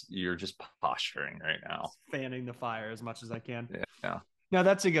you're just posturing right now. Fanning the fire as much as I can. Yeah. No,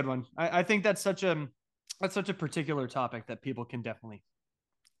 that's a good one. I think that's such a particular topic that people can definitely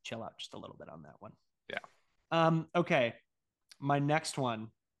chill out just a little bit on that one. Yeah. Okay. My next one.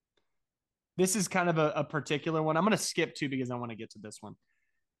 This is kind of a particular one. I'm going to skip 2 because I want to get to this one.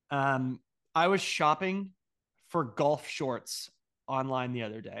 I was shopping for golf shorts online the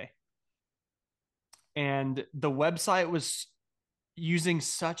other day. And the website was using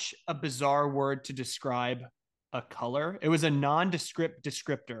such a bizarre word to describe a color. It was a nondescript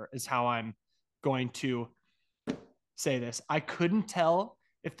descriptor is how I'm going to say this. I couldn't tell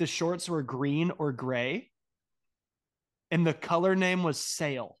if the shorts were green or gray. And the color name was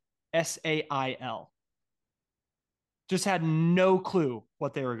Sail, S-A-I-L. Just had no clue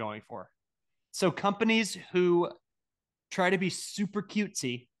what they were going for. So companies who try to be super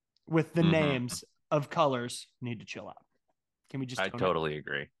cutesy with the names of colors need to chill out. Can we just? I totally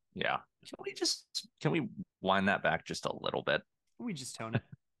agree. Yeah. Can we wind that back just a little bit? Can we just tone it?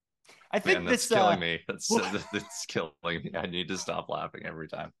 I think that's killing me. That's killing me. I need to stop laughing every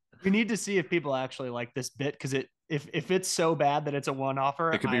time. We need to see if people actually like this bit because if it's so bad that it's a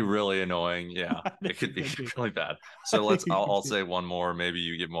one-offer, it could be really annoying. Yeah, it could be really bad. So I'll say one more. Maybe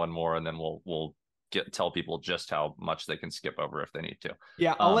you give one more, and then we'll tell people just how much they can skip over if they need to.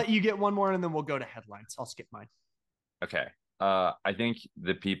 Yeah, I'll let you get one more, and then we'll go to headlines. I'll skip mine. Okay. I think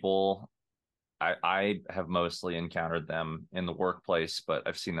the people I have mostly encountered them in the workplace, but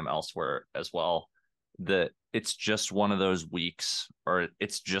I've seen them elsewhere as well. That it's just one of those weeks or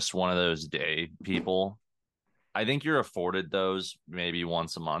it's just one of those day people. I think you're afforded those maybe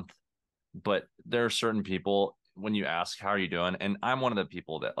once a month, but there are certain people when you ask, how are you doing? And I'm one of the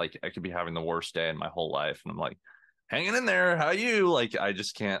people that like, I could be having the worst day in my whole life. And I'm like, hanging in there. How are you? Like, I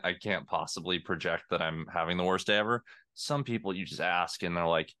can't possibly project that I'm having the worst day ever. Some people you just ask and they're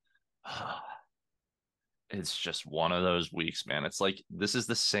like, it's just one of those weeks, man. It's like, this is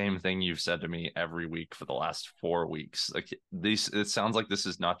the same thing you've said to me every week for the last 4 weeks. Like it sounds like this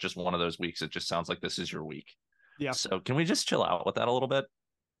is not just one of those weeks. It just sounds like this is your week. Yeah. So can we just chill out with that a little bit?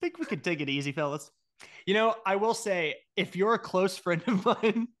 I think we could take it easy, fellas. You know, I will say, if you're a close friend of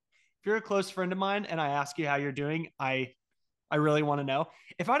mine, and I ask you how you're doing, I I really want to know.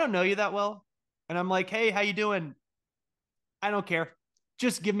 If I don't know you that well and I'm like, hey, how you doing? I don't care.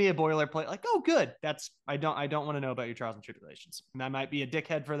 Just give me a boilerplate. Like, oh, good. I don't want to know about your trials and tribulations. And I might be a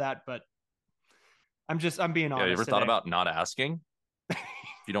dickhead for that, but I'm being Yeah, honest you ever today. thought about not asking if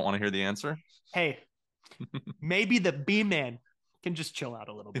you don't want to hear the answer? Hey, maybe the B man can just chill out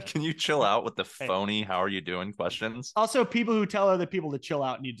a little bit. Can you chill out with the phony "How are you doing?" questions? Also, people who tell other people to chill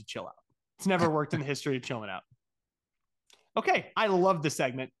out need to chill out. It's never worked in the history of chilling out. Okay, I love the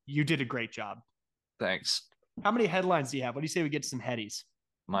segment. You did a great job. Thanks. How many headlines do you have? What do you say we get to some headies?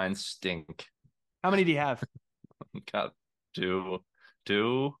 Mine stink. How many do you have? Got two,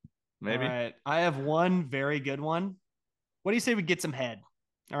 maybe. All right, I have one very good one. What do you say we get some head?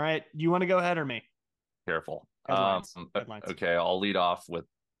 All right, you want to go ahead or me? Careful. Headlines. Okay, I'll lead off with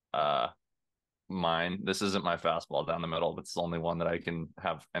mine. This isn't my fastball down the middle, but it's the only one that I can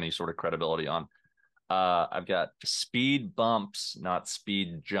have any sort of credibility on. I've got speed bumps, not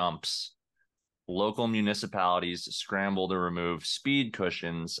speed jumps. Local municipalities scramble to remove speed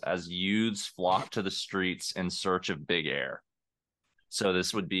cushions as youths flock to the streets in search of big air. So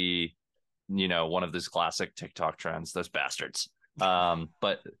this would be, one of those classic TikTok trends, those bastards.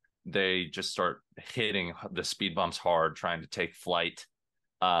 But they just start hitting the speed bumps hard, trying to take flight.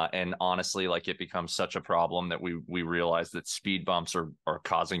 And honestly, like, it becomes such a problem that we realize that speed bumps are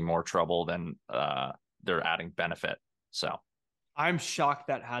causing more trouble than they're adding benefit. So I'm shocked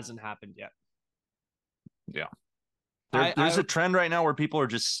that hasn't happened yet. Yeah. There's a trend right now where people are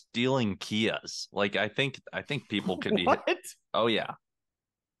just stealing Kias. Like, I think people could be What? Oh yeah.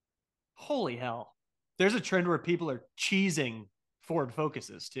 Holy hell. There's a trend where people are cheesing Ford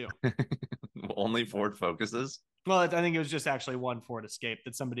Focuses too. Only Ford Focuses? Well, I think it was just actually one Ford Escape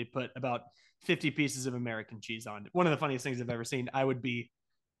that somebody put about 50 pieces of American cheese on. One of the funniest things I've ever seen. I would be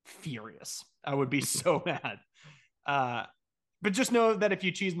furious. I would be so mad. But just know that if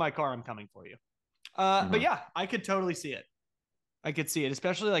you cheese my car, I'm coming for you. But yeah, I could totally see it. I could see it,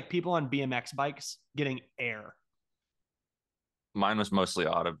 especially like people on BMX bikes getting air. Mine was mostly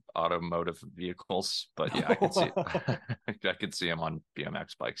automotive vehicles, but yeah, I could see I could see them on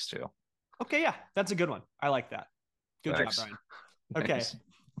BMX bikes too. Okay, yeah, that's a good one. I like that. Good Thanks. job, Bryan. Okay, Thanks.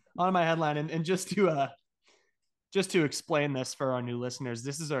 on my headline, and just to explain this for our new listeners,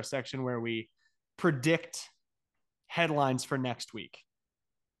 this is our section where we predict headlines for next week.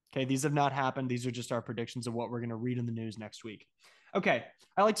 Okay, these have not happened. These are just our predictions of what we're going to read in the news next week. Okay,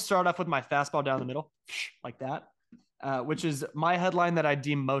 I like to start off with my fastball down the middle, like that, which is my headline that I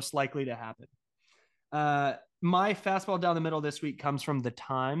deem most likely to happen. My fastball down the middle this week comes from The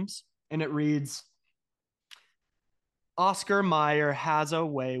Times, and it reads, Oscar Mayer has a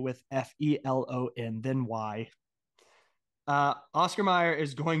way with FELON, then why? Oscar Mayer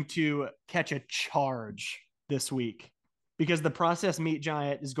is going to catch a charge this week because the processed meat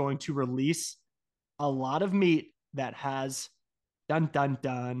giant is going to release a lot of meat that has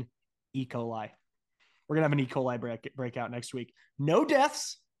E. coli. We're going to have an E. coli breakout next week. No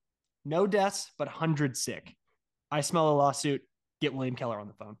deaths, but hundreds sick. I smell a lawsuit. Get William Keller on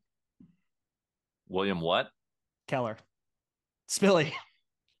the phone. William what? Keller. Spilly.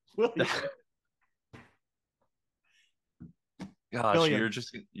 William. Gosh, William.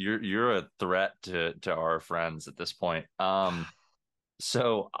 you're a threat to our friends at this point.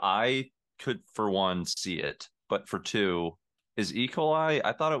 So I could, for one, see it, but for two, is E. coli?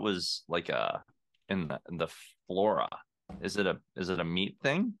 I thought it was like in the flora. Is it a meat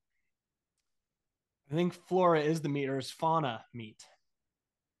thing? I think flora is the meat, or is fauna meat?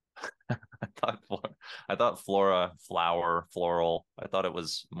 I thought flora, flower, floral. I thought it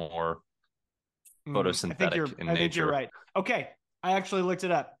was more photosynthetic in nature. I think you're right. Okay, I actually looked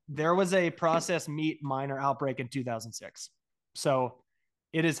it up. There was a processed meat minor outbreak in 2006, so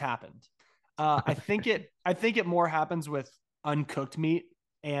it has happened. I think it more happens with uncooked meat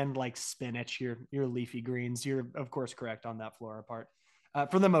and like spinach, your leafy greens. You're of course correct on that flora part,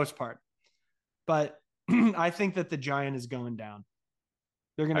 for the most part. But I think that the giant is going down.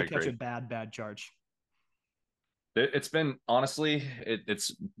 They're going to catch a bad charge. It's been, honestly,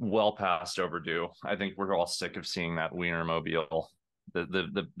 it's well past overdue. I think we're all sick of seeing that Wienermobile.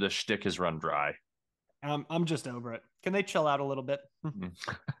 The shtick has run dry. I'm just over it. Can they chill out a little bit?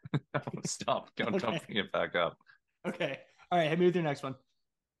 Stop. Don't bring it back up. Okay. All right. Hit me with your next one.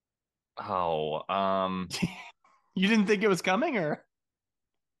 Oh, you didn't think it was coming, or?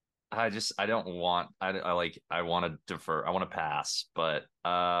 I don't want, I want to defer. I want to pass, but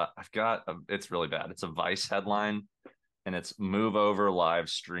it's really bad. It's a Vice headline, and it's "Move Over Live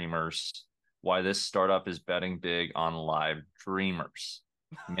Streamers. Why this startup is betting big on live dreamers."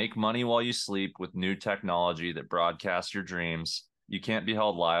 Make money while you sleep with new technology that broadcasts your dreams. You can't be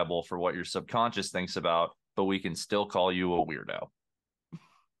held liable for what your subconscious thinks about, but we can still call you a weirdo.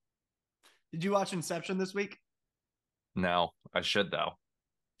 Did you watch Inception this week? No, I should though.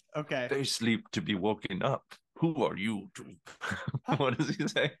 Okay. They sleep to be woken up. Who are you to? What does he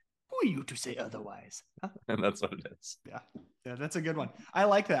say? Who are you to say otherwise? Huh? And that's what it is. Yeah, that's a good one. I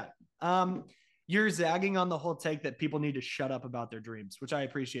like that. You're zagging on the whole take that people need to shut up about their dreams, which I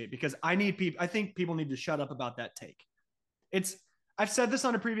appreciate because I think people need to shut up about that take. I've said this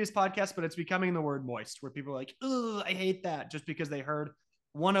on a previous podcast, but it's becoming the word moist, where people are like, "Ugh, I hate that," just because they heard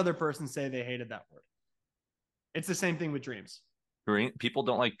one other person say they hated that word. It's the same thing with dreams. People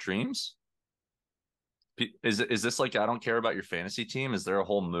don't like dreams. Is this like I don't care about your fantasy team? Is there a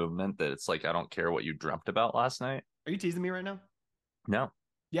whole movement that it's like I don't care what you dreamt about last night? Are you teasing me right now? No.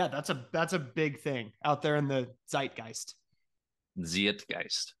 Yeah, that's a big thing out there in the zeitgeist.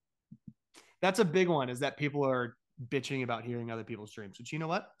 Zeitgeist. That's a big one, is that people are bitching about hearing other people's dreams. Which, you know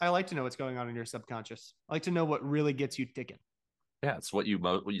what? I like to know what's going on in your subconscious. I like to know what really gets you ticking. Yeah, it's what you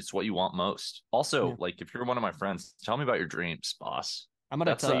want most. Also, Yeah. like if you're one of my friends, tell me about your dreams, boss. I'm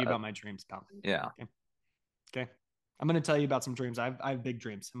gonna tell you about my dreams, pal. Yeah. Okay. I'm gonna tell you about some dreams. I have big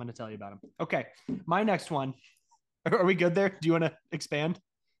dreams. I'm gonna tell you about them. Okay. My next one. Are we good there? Do you want to expand?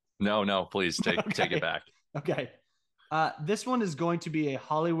 No, please take it back. Okay. This one is going to be a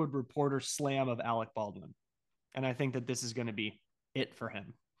Hollywood Reporter slam of Alec Baldwin. And I think that this is going to be it for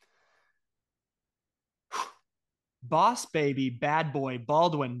him. Boss baby, bad boy,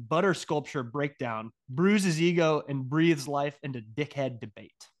 Baldwin, butter sculpture breakdown, bruises ego and breathes life into dickhead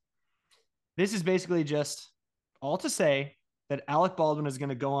debate. This is basically just all to say that Alec Baldwin is going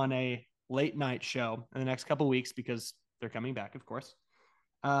to go on a late night show in the next couple of weeks because they're coming back, of course,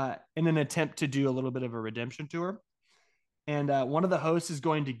 in an attempt to do a little bit of a redemption tour. And one of the hosts is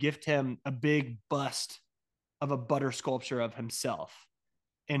going to gift him a big bust of a butter sculpture of himself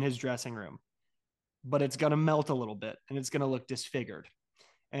in his dressing room. But it's going to melt a little bit and it's going to look disfigured.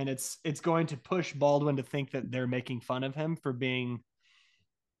 And it's going to push Baldwin to think that they're making fun of him for being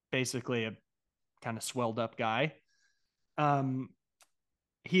basically a kind of swelled up guy.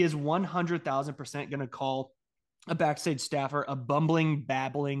 He is 100,000% going to call a backstage staffer a bumbling,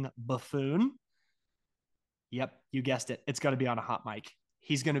 babbling buffoon. Yep, you guessed it. It's going to be on a hot mic.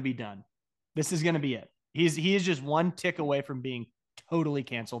 He's going to be done. This is going to be it. He is just one tick away from being totally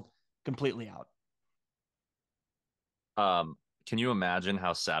canceled, completely out. Can you imagine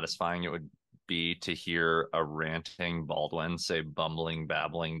how satisfying it would be to hear a ranting Baldwin say bumbling,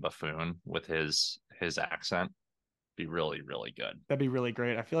 babbling buffoon with his accent? Be really, really good. That'd be really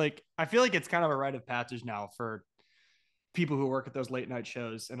great. I feel like it's kind of a rite of passage now for people who work at those late night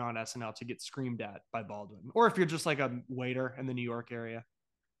shows and on SNL to get screamed at by Baldwin. Or if you're just like a waiter in the New York area.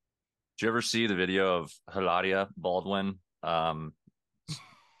 Did you ever see the video of Hilaria Baldwin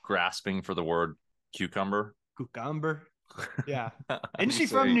grasping for the word cucumber? Cucumber. Yeah. Isn't she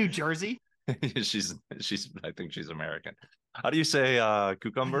from New Jersey? she's I think she's American. How do you say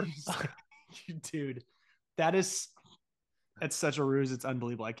cucumber? Dude, that's such a ruse. It's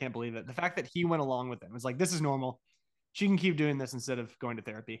unbelievable. I can't believe it. The fact that he went along with it was like, this is normal. She can keep doing this instead of going to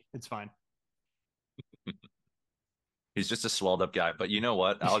therapy. It's fine. He's just a swelled up guy. But you know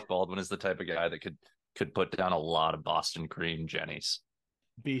what? Alec Baldwin is the type of guy that could put down a lot of Boston cream Jennies.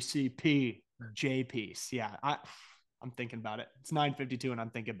 BCP J piece. Yeah, I'm thinking about it. It's 9:52 and I'm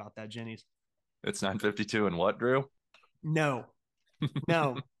thinking about that Jennies. It's 9:52 and what, Drew? No.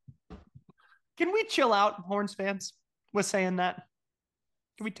 Can we chill out, Horns fans, with saying that?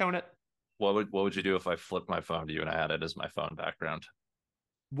 Can we tone it? What would you do if I flipped my phone to you and I had it as my phone background?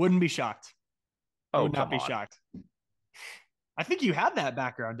 Wouldn't be shocked. Oh, would not be shocked. I think you had that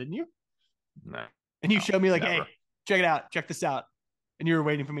background, didn't you? No. And you showed me like, never. hey, check it out. Check this out. And you were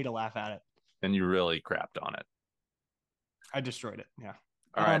waiting for me to laugh at it. And you really crapped on it. I destroyed it. Yeah.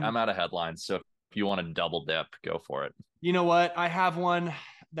 All right. I'm out of headlines. So if you want to double dip, go for it. You know what? I have one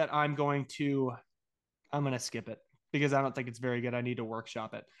that I'm going to skip it because I don't think it's very good. I need to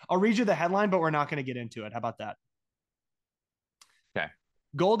workshop it. I'll read you the headline, but we're not going to get into it. How about that? Okay.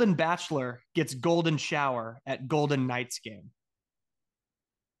 Golden Bachelor gets golden shower at Golden Knights game.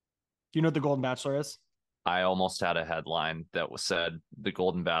 Do you know what the Golden Bachelor is? I almost had a headline that said the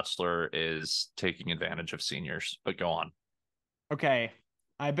Golden Bachelor is taking advantage of seniors, but go on. Okay.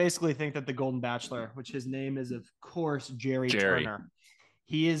 I basically think that the Golden Bachelor, which his name is, of course, Jerry. Turner,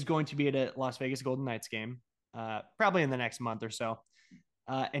 he is going to be at a Las Vegas Golden Knights game, probably in the next month or so.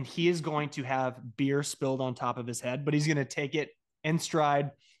 And he is going to have beer spilled on top of his head, but he's going to take it in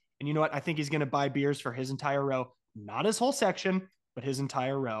stride. And you know what? I think he's going to buy beers for his entire row, not his whole section, but his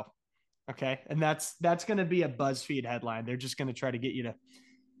entire row. Okay. And that's going to be a BuzzFeed headline. They're just going to try to get you to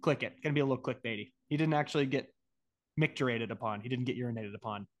click it. Going to be a little clickbaity. He didn't actually get micturated upon. He didn't get urinated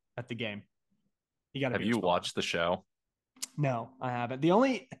upon at the game. Have you watched the show? No, I haven't. I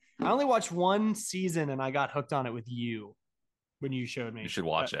only watched one season and I got hooked on it with you when you showed me. You should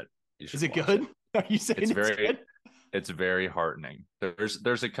watch it. Is it good? Are you saying it's good? It's very heartening.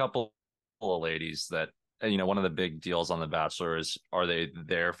 There's a couple of ladies that, one of the big deals on The Bachelor is, are they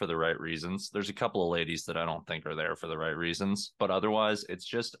there for the right reasons? There's a couple of ladies that I don't think are there for the right reasons, but otherwise it's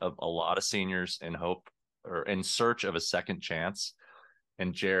just a lot of seniors in hope or in search of a second chance.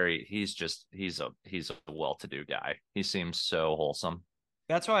 And Jerry, he's a well-to-do guy. He seems so wholesome.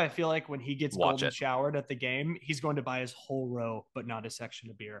 That's why I feel like when he gets golden showered at the game, he's going to buy his whole row, but not a section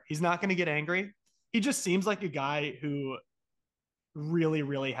of beer. He's not going to get angry. He just seems like a guy who really,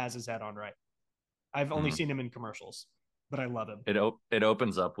 really has his head on right. I've only seen him in commercials, but I love him. It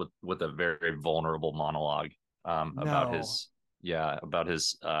opens up with a very vulnerable monologue about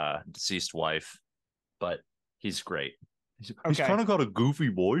his deceased wife, but he's great. He's kind of got a goofy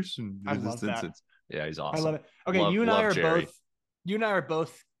voice, and I love that. Yeah, he's awesome. I love it. Okay, you and I are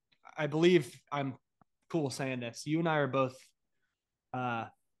both. I believe I'm cool saying this. You and I are both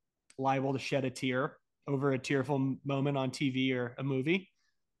liable to shed a tear over a tearful moment on TV or a movie.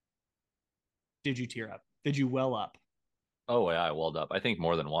 Did you tear up? Did you well up? Oh yeah, I welled up. I think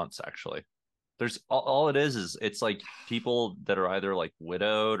more than once actually. There's all it is it's like people that are either like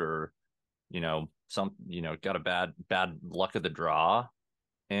widowed or got a bad luck of the draw,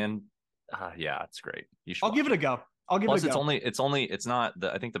 and yeah, it's great. You should. I'll give it a go. Plus, it's not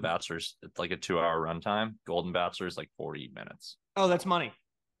the. I think The Bachelor's, it's like a 2-hour runtime. Golden Bachelor is like 40 minutes. Oh, that's money.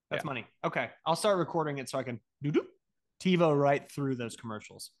 That's money. Okay, I'll start recording it so I can TiVo right through those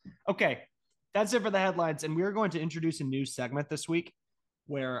commercials. Okay, that's it for the headlines, and we're going to introduce a new segment this week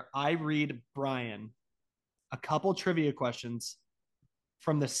where I read Bryan a couple trivia questions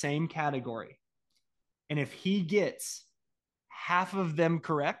from the same category. And if he gets half of them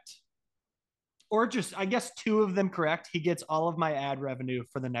correct, or just, I guess, 2 of them correct, he gets all of my ad revenue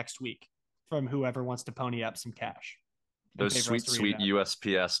for the next week from whoever wants to pony up some cash. Those sweet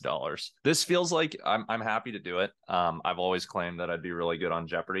USPS dollars. This feels like I'm happy to do it. I've always claimed that I'd be really good on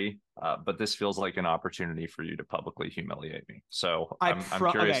Jeopardy, but this feels like an opportunity for you to publicly humiliate me. So I'm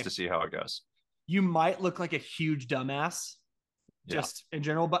curious to see how it goes. You might look like a huge dumbass just in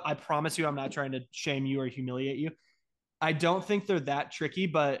general, but I promise you I'm not trying to shame you or humiliate you. I don't think they're that tricky,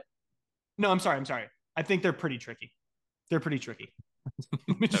 but no, I'm sorry. I think they're pretty tricky. Let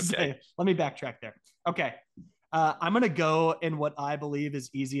me just say, let me backtrack there. Okay. I'm going to go in what I believe is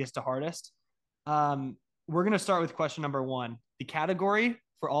easiest to hardest. We're going to start with question number 1. The category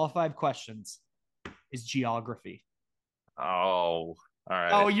for all 5 questions is geography. Oh, all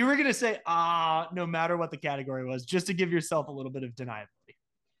right. Oh, you were going to say, no matter what the category was, just to give yourself a little bit of deniability.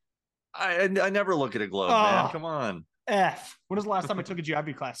 I never look at a globe, man. Come on. F. When was the last time I took a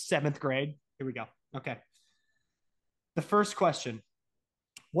geography class? 7th grade. Here we go. Okay. The first question.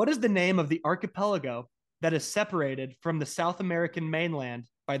 What is the name of the archipelago that is separated from the South American mainland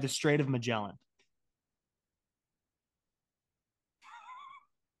by the Strait of Magellan?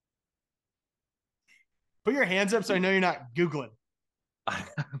 Put your hands up so I know you're not Googling.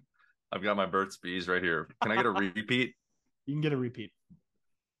 I've got my Burt's Bees right here. Can I get a repeat? You can get a repeat.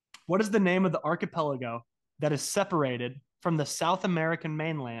 What is the name of the archipelago that is separated from the South American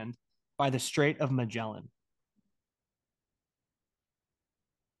mainland by the Strait of Magellan?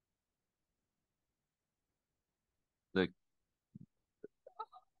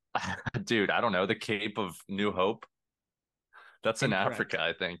 Dude, I don't know. The Cape of New Hope. That's in Africa,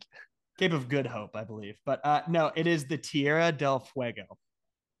 I think. Cape of Good Hope, I believe. But no, it is the Tierra del Fuego.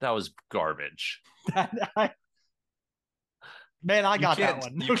 That was garbage. Man, I got that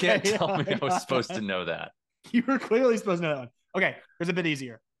one. You can't tell me I was supposed to know that. You were clearly supposed to know that one. Okay, here's a bit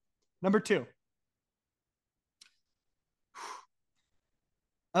easier. Number 2.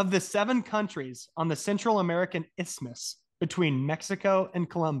 Of the 7 countries on the Central American Isthmus between Mexico and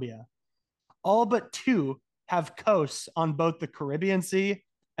Colombia, all but 2 have coasts on both the Caribbean Sea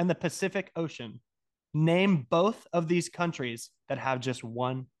and the Pacific Ocean. Name both of these countries that have just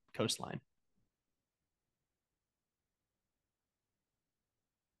one coastline.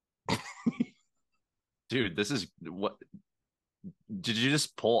 Dude, this is what? Did you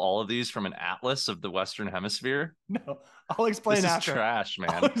just pull all of these from an atlas of the Western Hemisphere? No, I'll explain this after. This is trash, man.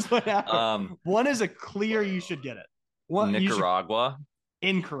 I'll explain after. One is a clear, you should get it. One, Nicaragua.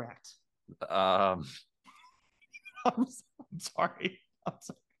 Incorrect. I'm sorry. All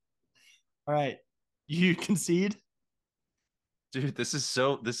right. You concede? Dude, this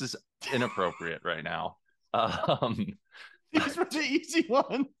is inappropriate right now. Um, These were the easy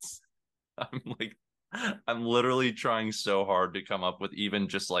ones. I'm like, I'm literally trying so hard to come up with even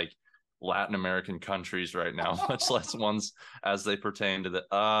just like Latin American countries right now, much less ones as they pertain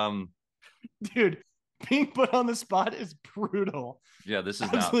to Dude, being put on the spot is brutal. yeah, this is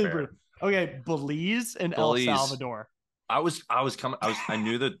not Absolutely fair. brutal. Okay, Belize and El Belize. Salvador. I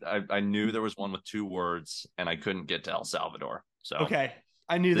knew that I knew there was one with two words and I couldn't get to El Salvador. So Okay,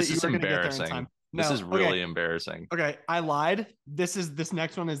 I knew that this you is were going to get there in embarrassing. time. This No, is really okay. embarrassing. Okay, I lied. This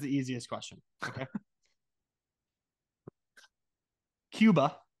next one is the easiest question. Okay.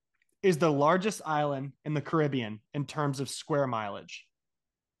 Cuba is the largest island in the Caribbean in terms of square mileage.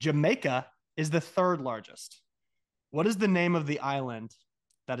 Jamaica is the third largest. What is the name of the island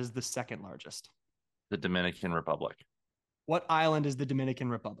that is the second largest? The Dominican Republic. What island is the Dominican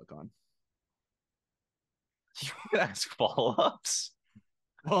Republic on? You can ask follow-ups.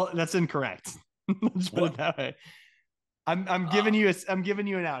 Well, that's incorrect. Let's put it that way. I'm giving you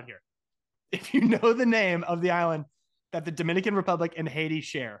an out here. If you know the name of the island that the Dominican Republic and Haiti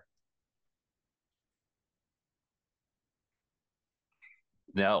share.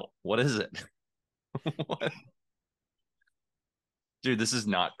 No, what is it? What? Dude, this is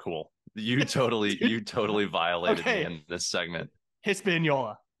not cool. You totally violated me in this segment.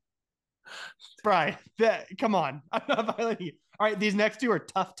 Hispaniola. Brian, come on. I'm not violating you. All right, these next two are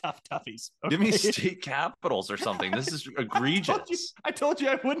toughies. Okay? Give me state capitals or something. This is egregious. I told you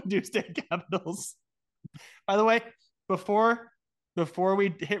I wouldn't do state capitals. By the way, before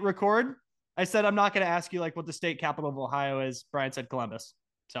we hit record, I said I'm not going to ask you like what the state capital of Ohio is. Brian said Columbus.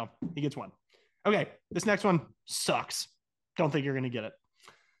 So he gets one. Okay, this next one sucks. Don't think you're going to get it.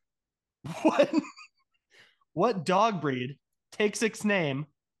 What dog breed takes its name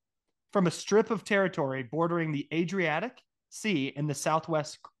from a strip of territory bordering the Adriatic Sea in the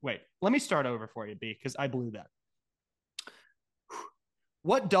southwest? Wait, let me start over for you, B, because I blew that.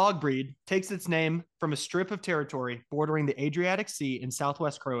 What dog breed takes its name from a strip of territory bordering the Adriatic Sea in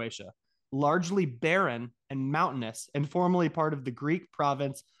southwest Croatia, largely barren and mountainous, and formerly part of the Greek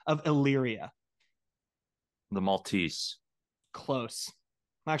province of Illyria? The Maltese. Close.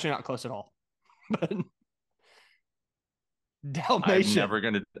 Actually, not close at all. But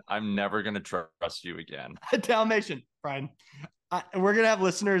Dalmatian. I'm never gonna trust you again. Dalmatian, Brian. We're gonna have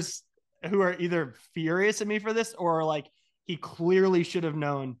listeners who are either furious at me for this or like he clearly should have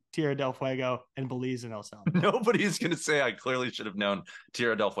known Tierra del Fuego and Belize and El Salvador. Nobody's gonna say I clearly should have known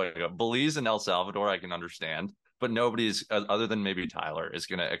Tierra del Fuego. Belize and El Salvador, I can understand, but nobody's other than maybe Tyler is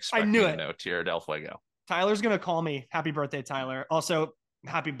gonna expect me to know Tierra del Fuego. Tyler's gonna call me. Happy birthday, Tyler. Also,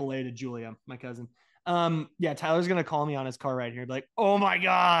 happy belated Julia, my cousin. Yeah, Tyler's gonna call me on his car right here, like, oh my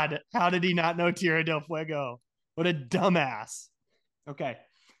god, how did he not know Tierra del Fuego? What a dumbass. Okay,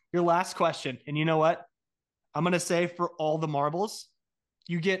 your last question, and you know what? I'm gonna say for all the marbles,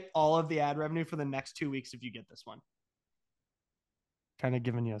 you get all of the ad revenue for the next 2 weeks if you get this one. Kind of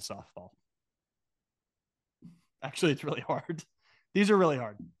giving you a softball. Actually, it's really hard. These are really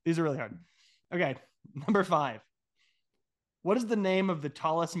hard. Okay, number 5. What is the name of the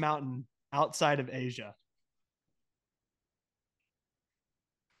tallest mountain outside of Asia?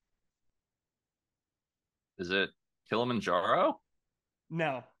 Is it Kilimanjaro?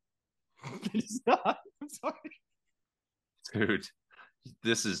 No, it is not. I'm sorry. Dude,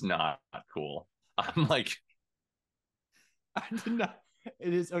 this is not cool. I'm like, I did not.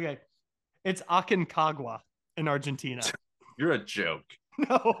 It is okay. It's Aconcagua in Argentina. You're a joke.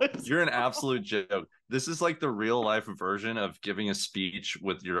 No, you're an absolute joke. This is like the real life version of giving a speech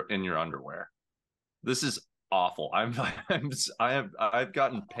with in your underwear. This is awful. I've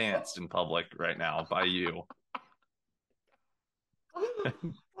gotten pantsed in public right now by you.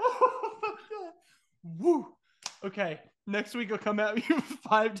 Woo. Okay. Next week I'll come at you with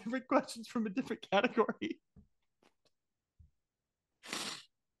 5 different questions from a different category.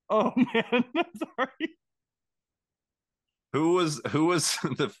 Oh man, I'm sorry. Who was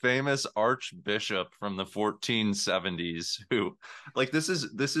the famous archbishop from the 1470s who like this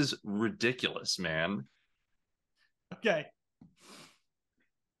is ridiculous, man. Okay.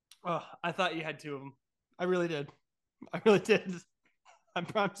 Oh, I thought you had 2 of them. I really did.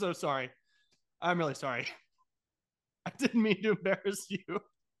 I'm so sorry. I'm really sorry. I didn't mean to embarrass you.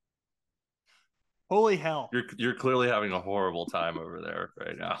 Holy hell. You're clearly having a horrible time over there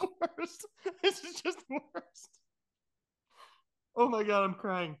right now. Worst. This is just worst. Oh my god, I'm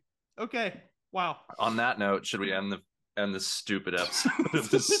crying. Okay. Wow. On that note, should we end the stupid episode of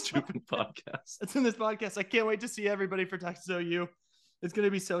this stupid podcast? It's in this podcast. I can't wait to see everybody for Texas OU. It's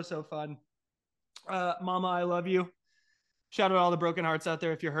gonna be so fun. Mama, I love you. Shout out all the broken hearts out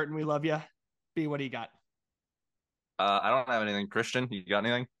there. If you're hurting, we love you. B, what do you got? I don't have anything. Christian, you got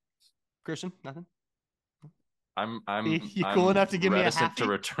anything? Christian, nothing. I'm You cool enough to give me a reticent happy? to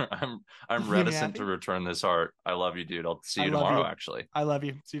return. I'm Give me a reticent happy? to return this heart. I love you, dude. I'll see I you love tomorrow. you. Actually, I love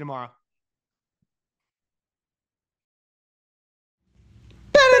you. See you tomorrow.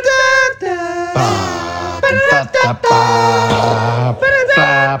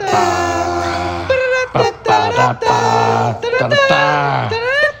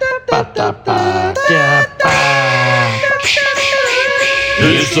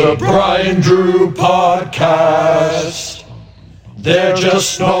 It's the Bryan and Drew podcast. They're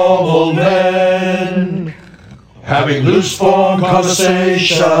just normal men having loose form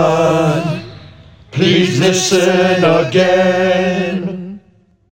conversation. Please listen again.